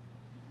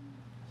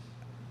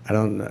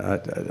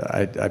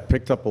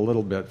picked up a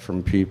little bit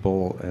from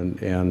people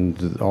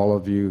and all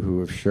of you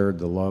who have shared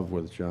the love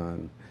with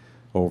John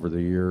over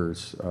the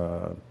years.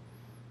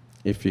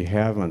 If you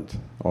haven't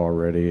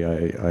already,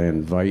 I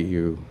invite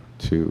you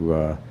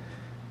to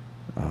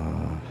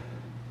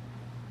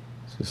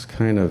just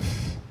kind of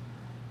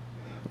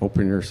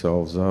open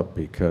yourselves up,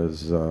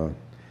 because I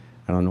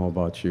don't know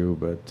about you,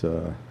 but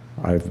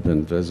I've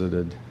been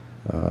visited.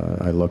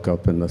 I look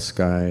up in the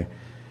sky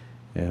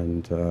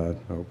and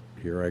oh,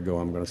 here I go,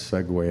 I'm going to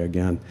segue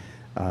again.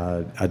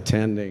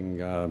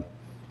 Attending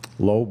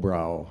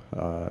Lowbrow.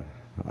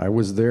 I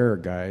was there,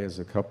 guys,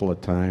 a couple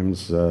of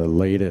times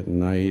late at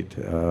night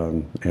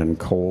and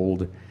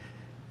cold,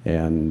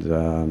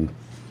 and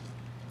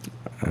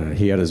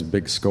he had his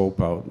big scope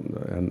out,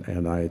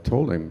 and I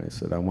told him, I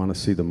said, I want to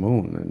see the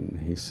moon. And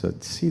he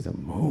said, see the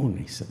moon?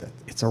 He said,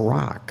 it's a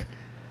rock.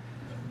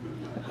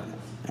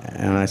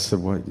 And I said,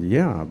 well,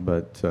 yeah,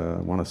 but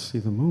I want to see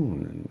the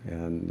moon.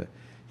 And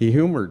he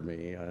humored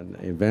me, and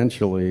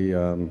eventually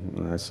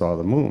I saw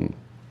the moon.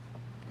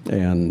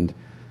 And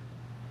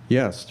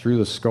yes, through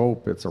the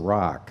scope, it's a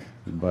rock,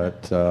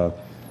 but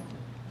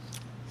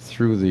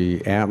through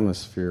the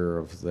atmosphere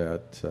of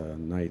that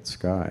night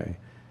sky,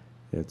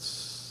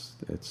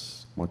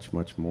 it's much,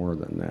 much more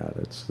than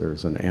that.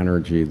 There's an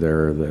energy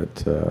there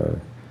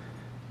that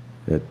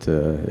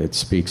it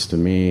speaks to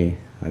me.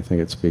 I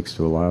think it speaks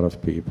to a lot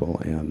of people,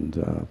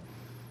 and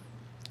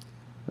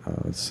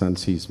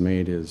since he's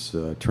made his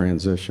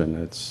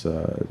transition,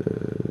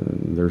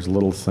 there's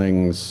little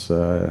things,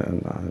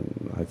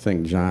 and I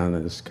think John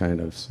is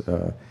kind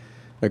of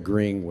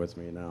agreeing with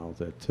me now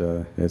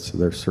that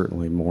there's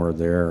certainly more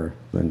there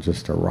than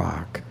just a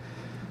rock.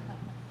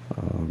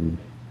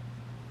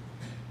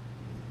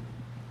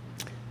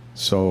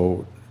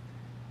 So,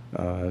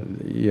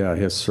 yeah,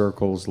 his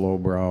circles,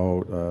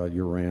 Lowbrow,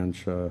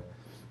 Urantia,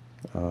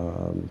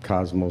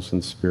 Cosmos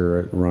and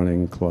Spirit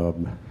Running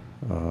Club.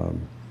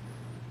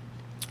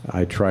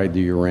 I tried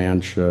the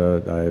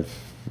Urantia. I've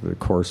the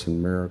Course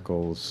in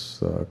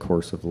Miracles,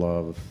 Course of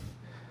Love,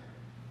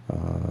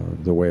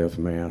 The Way of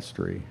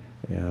Mastery,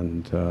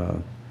 and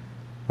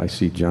I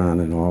see John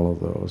in all of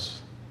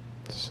those.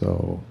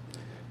 So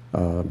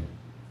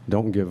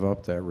don't give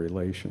up that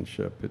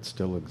relationship. It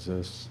still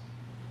exists.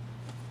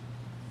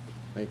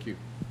 Thank you.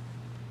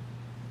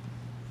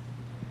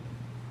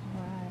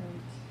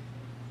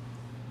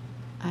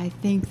 I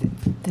think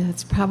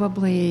that's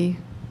probably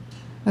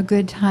a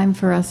good time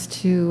for us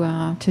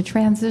to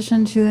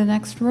transition to the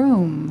next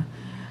room,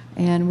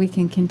 and we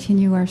can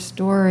continue our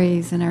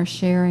stories and our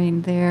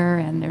sharing there.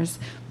 And there's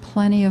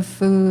plenty of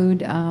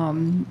food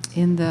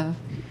in the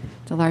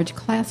large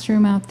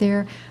classroom out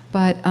there.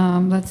 But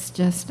let's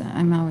just,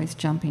 I'm always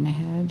jumping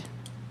ahead.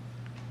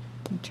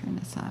 Let me turn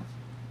this off.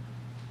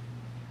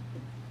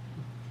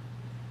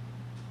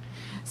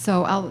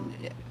 So I'll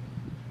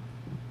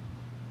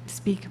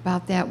speak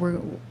about that.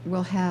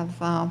 We'll have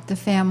the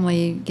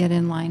family get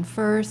in line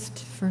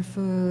first for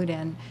food,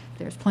 and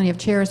there's plenty of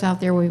chairs out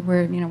there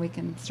where we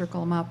can circle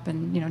them up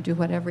and do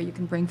whatever. You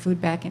can bring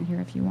food back in here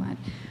if you want.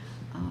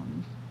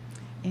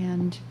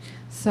 And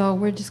so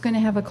we're just going to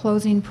have a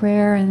closing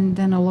prayer, and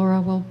then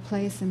Alora will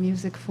play some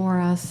music for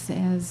us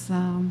as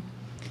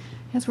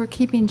we're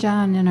keeping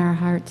John in our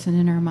hearts and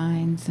in our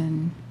minds,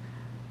 and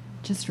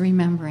just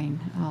remembering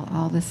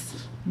all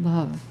this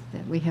love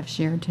that we have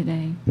shared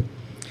today.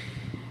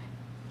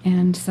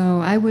 And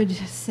so I would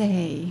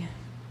say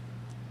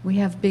we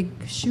have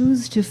big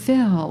shoes to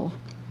fill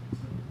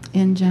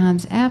in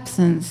John's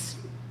absence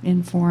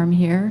in form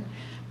here,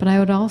 but I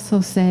would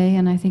also say,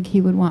 and I think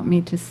he would want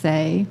me to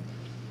say,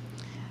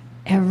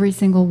 every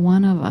single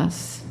one of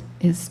us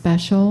is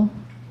special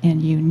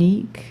and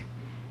unique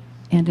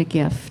and a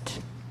gift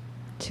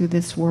to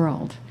this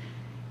world.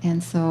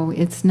 And so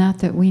it's not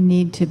that we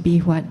need to be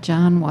what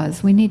John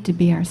was. We need to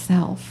be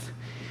ourselves.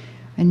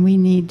 And we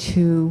need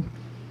to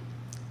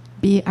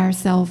be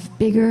ourselves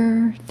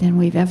bigger than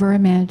we've ever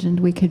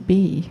imagined we could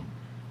be.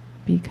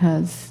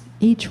 Because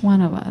each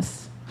one of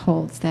us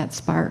holds that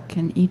spark,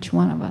 and each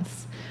one of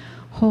us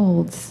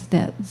holds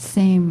that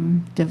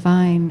same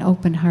divine,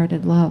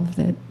 open-hearted love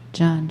that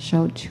John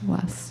showed to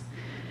us.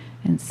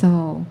 And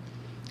so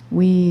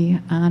we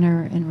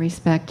honor and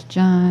respect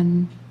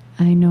John.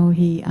 I know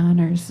he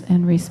honors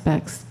and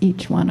respects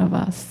each one of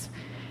us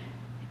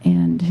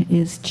and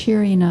is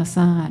cheering us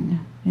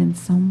on in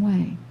some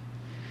way.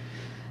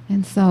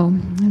 And so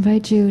I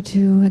invite you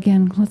to,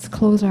 again, let's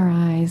close our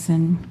eyes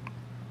and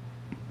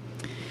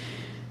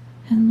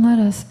let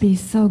us be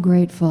so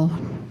grateful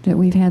that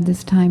we've had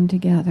this time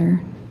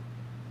together.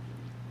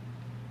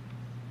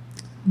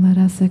 Let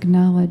us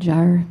acknowledge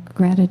our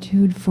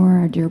gratitude for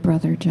our dear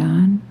brother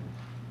John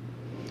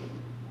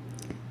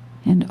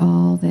and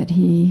all that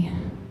he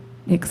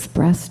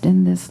expressed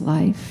in this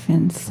life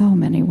in so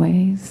many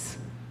ways.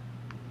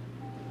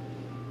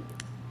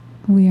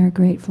 We are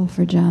grateful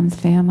for John's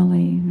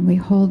family. We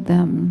hold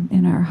them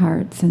in our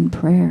hearts and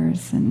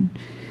prayers, and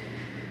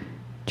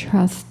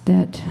trust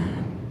that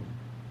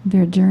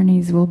their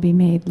journeys will be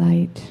made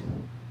light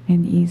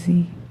and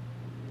easy.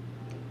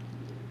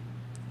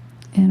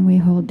 And we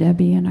hold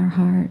Debbie in our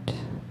heart,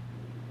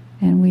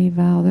 and we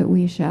vow that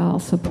we shall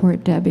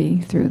support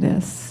Debbie through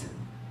this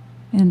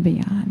and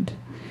beyond.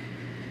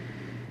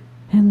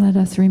 And let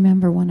us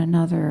remember one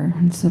another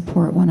and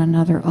support one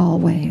another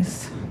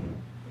always.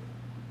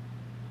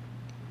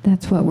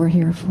 That's what we're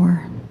here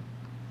for.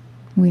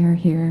 We are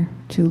here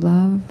to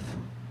love,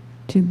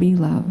 to be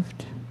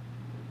loved,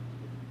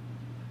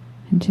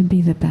 and to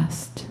be the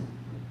best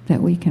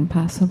that we can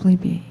possibly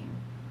be.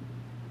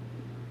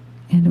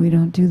 And we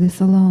don't do this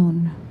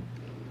alone.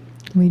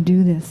 We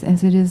do this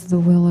as it is the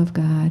will of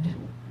God.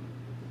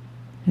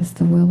 It's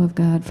the will of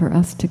God for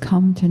us to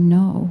come to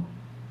know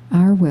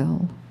our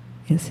will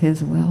is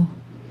His will.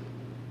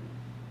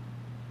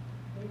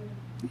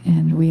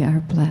 And we are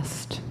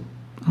blessed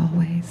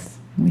always.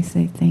 We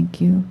say thank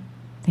you,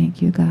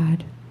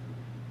 God.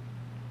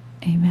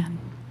 Amen.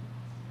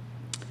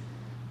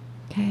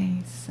 Okay,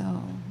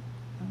 so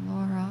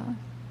Laura,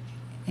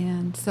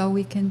 and so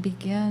we can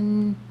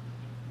begin.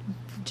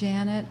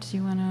 Janet, do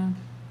you want to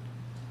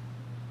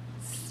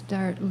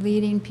start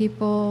leading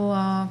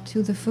people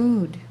to the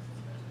food?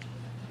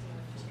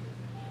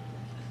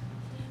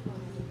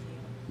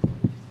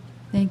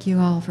 Thank you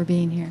all for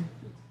being here.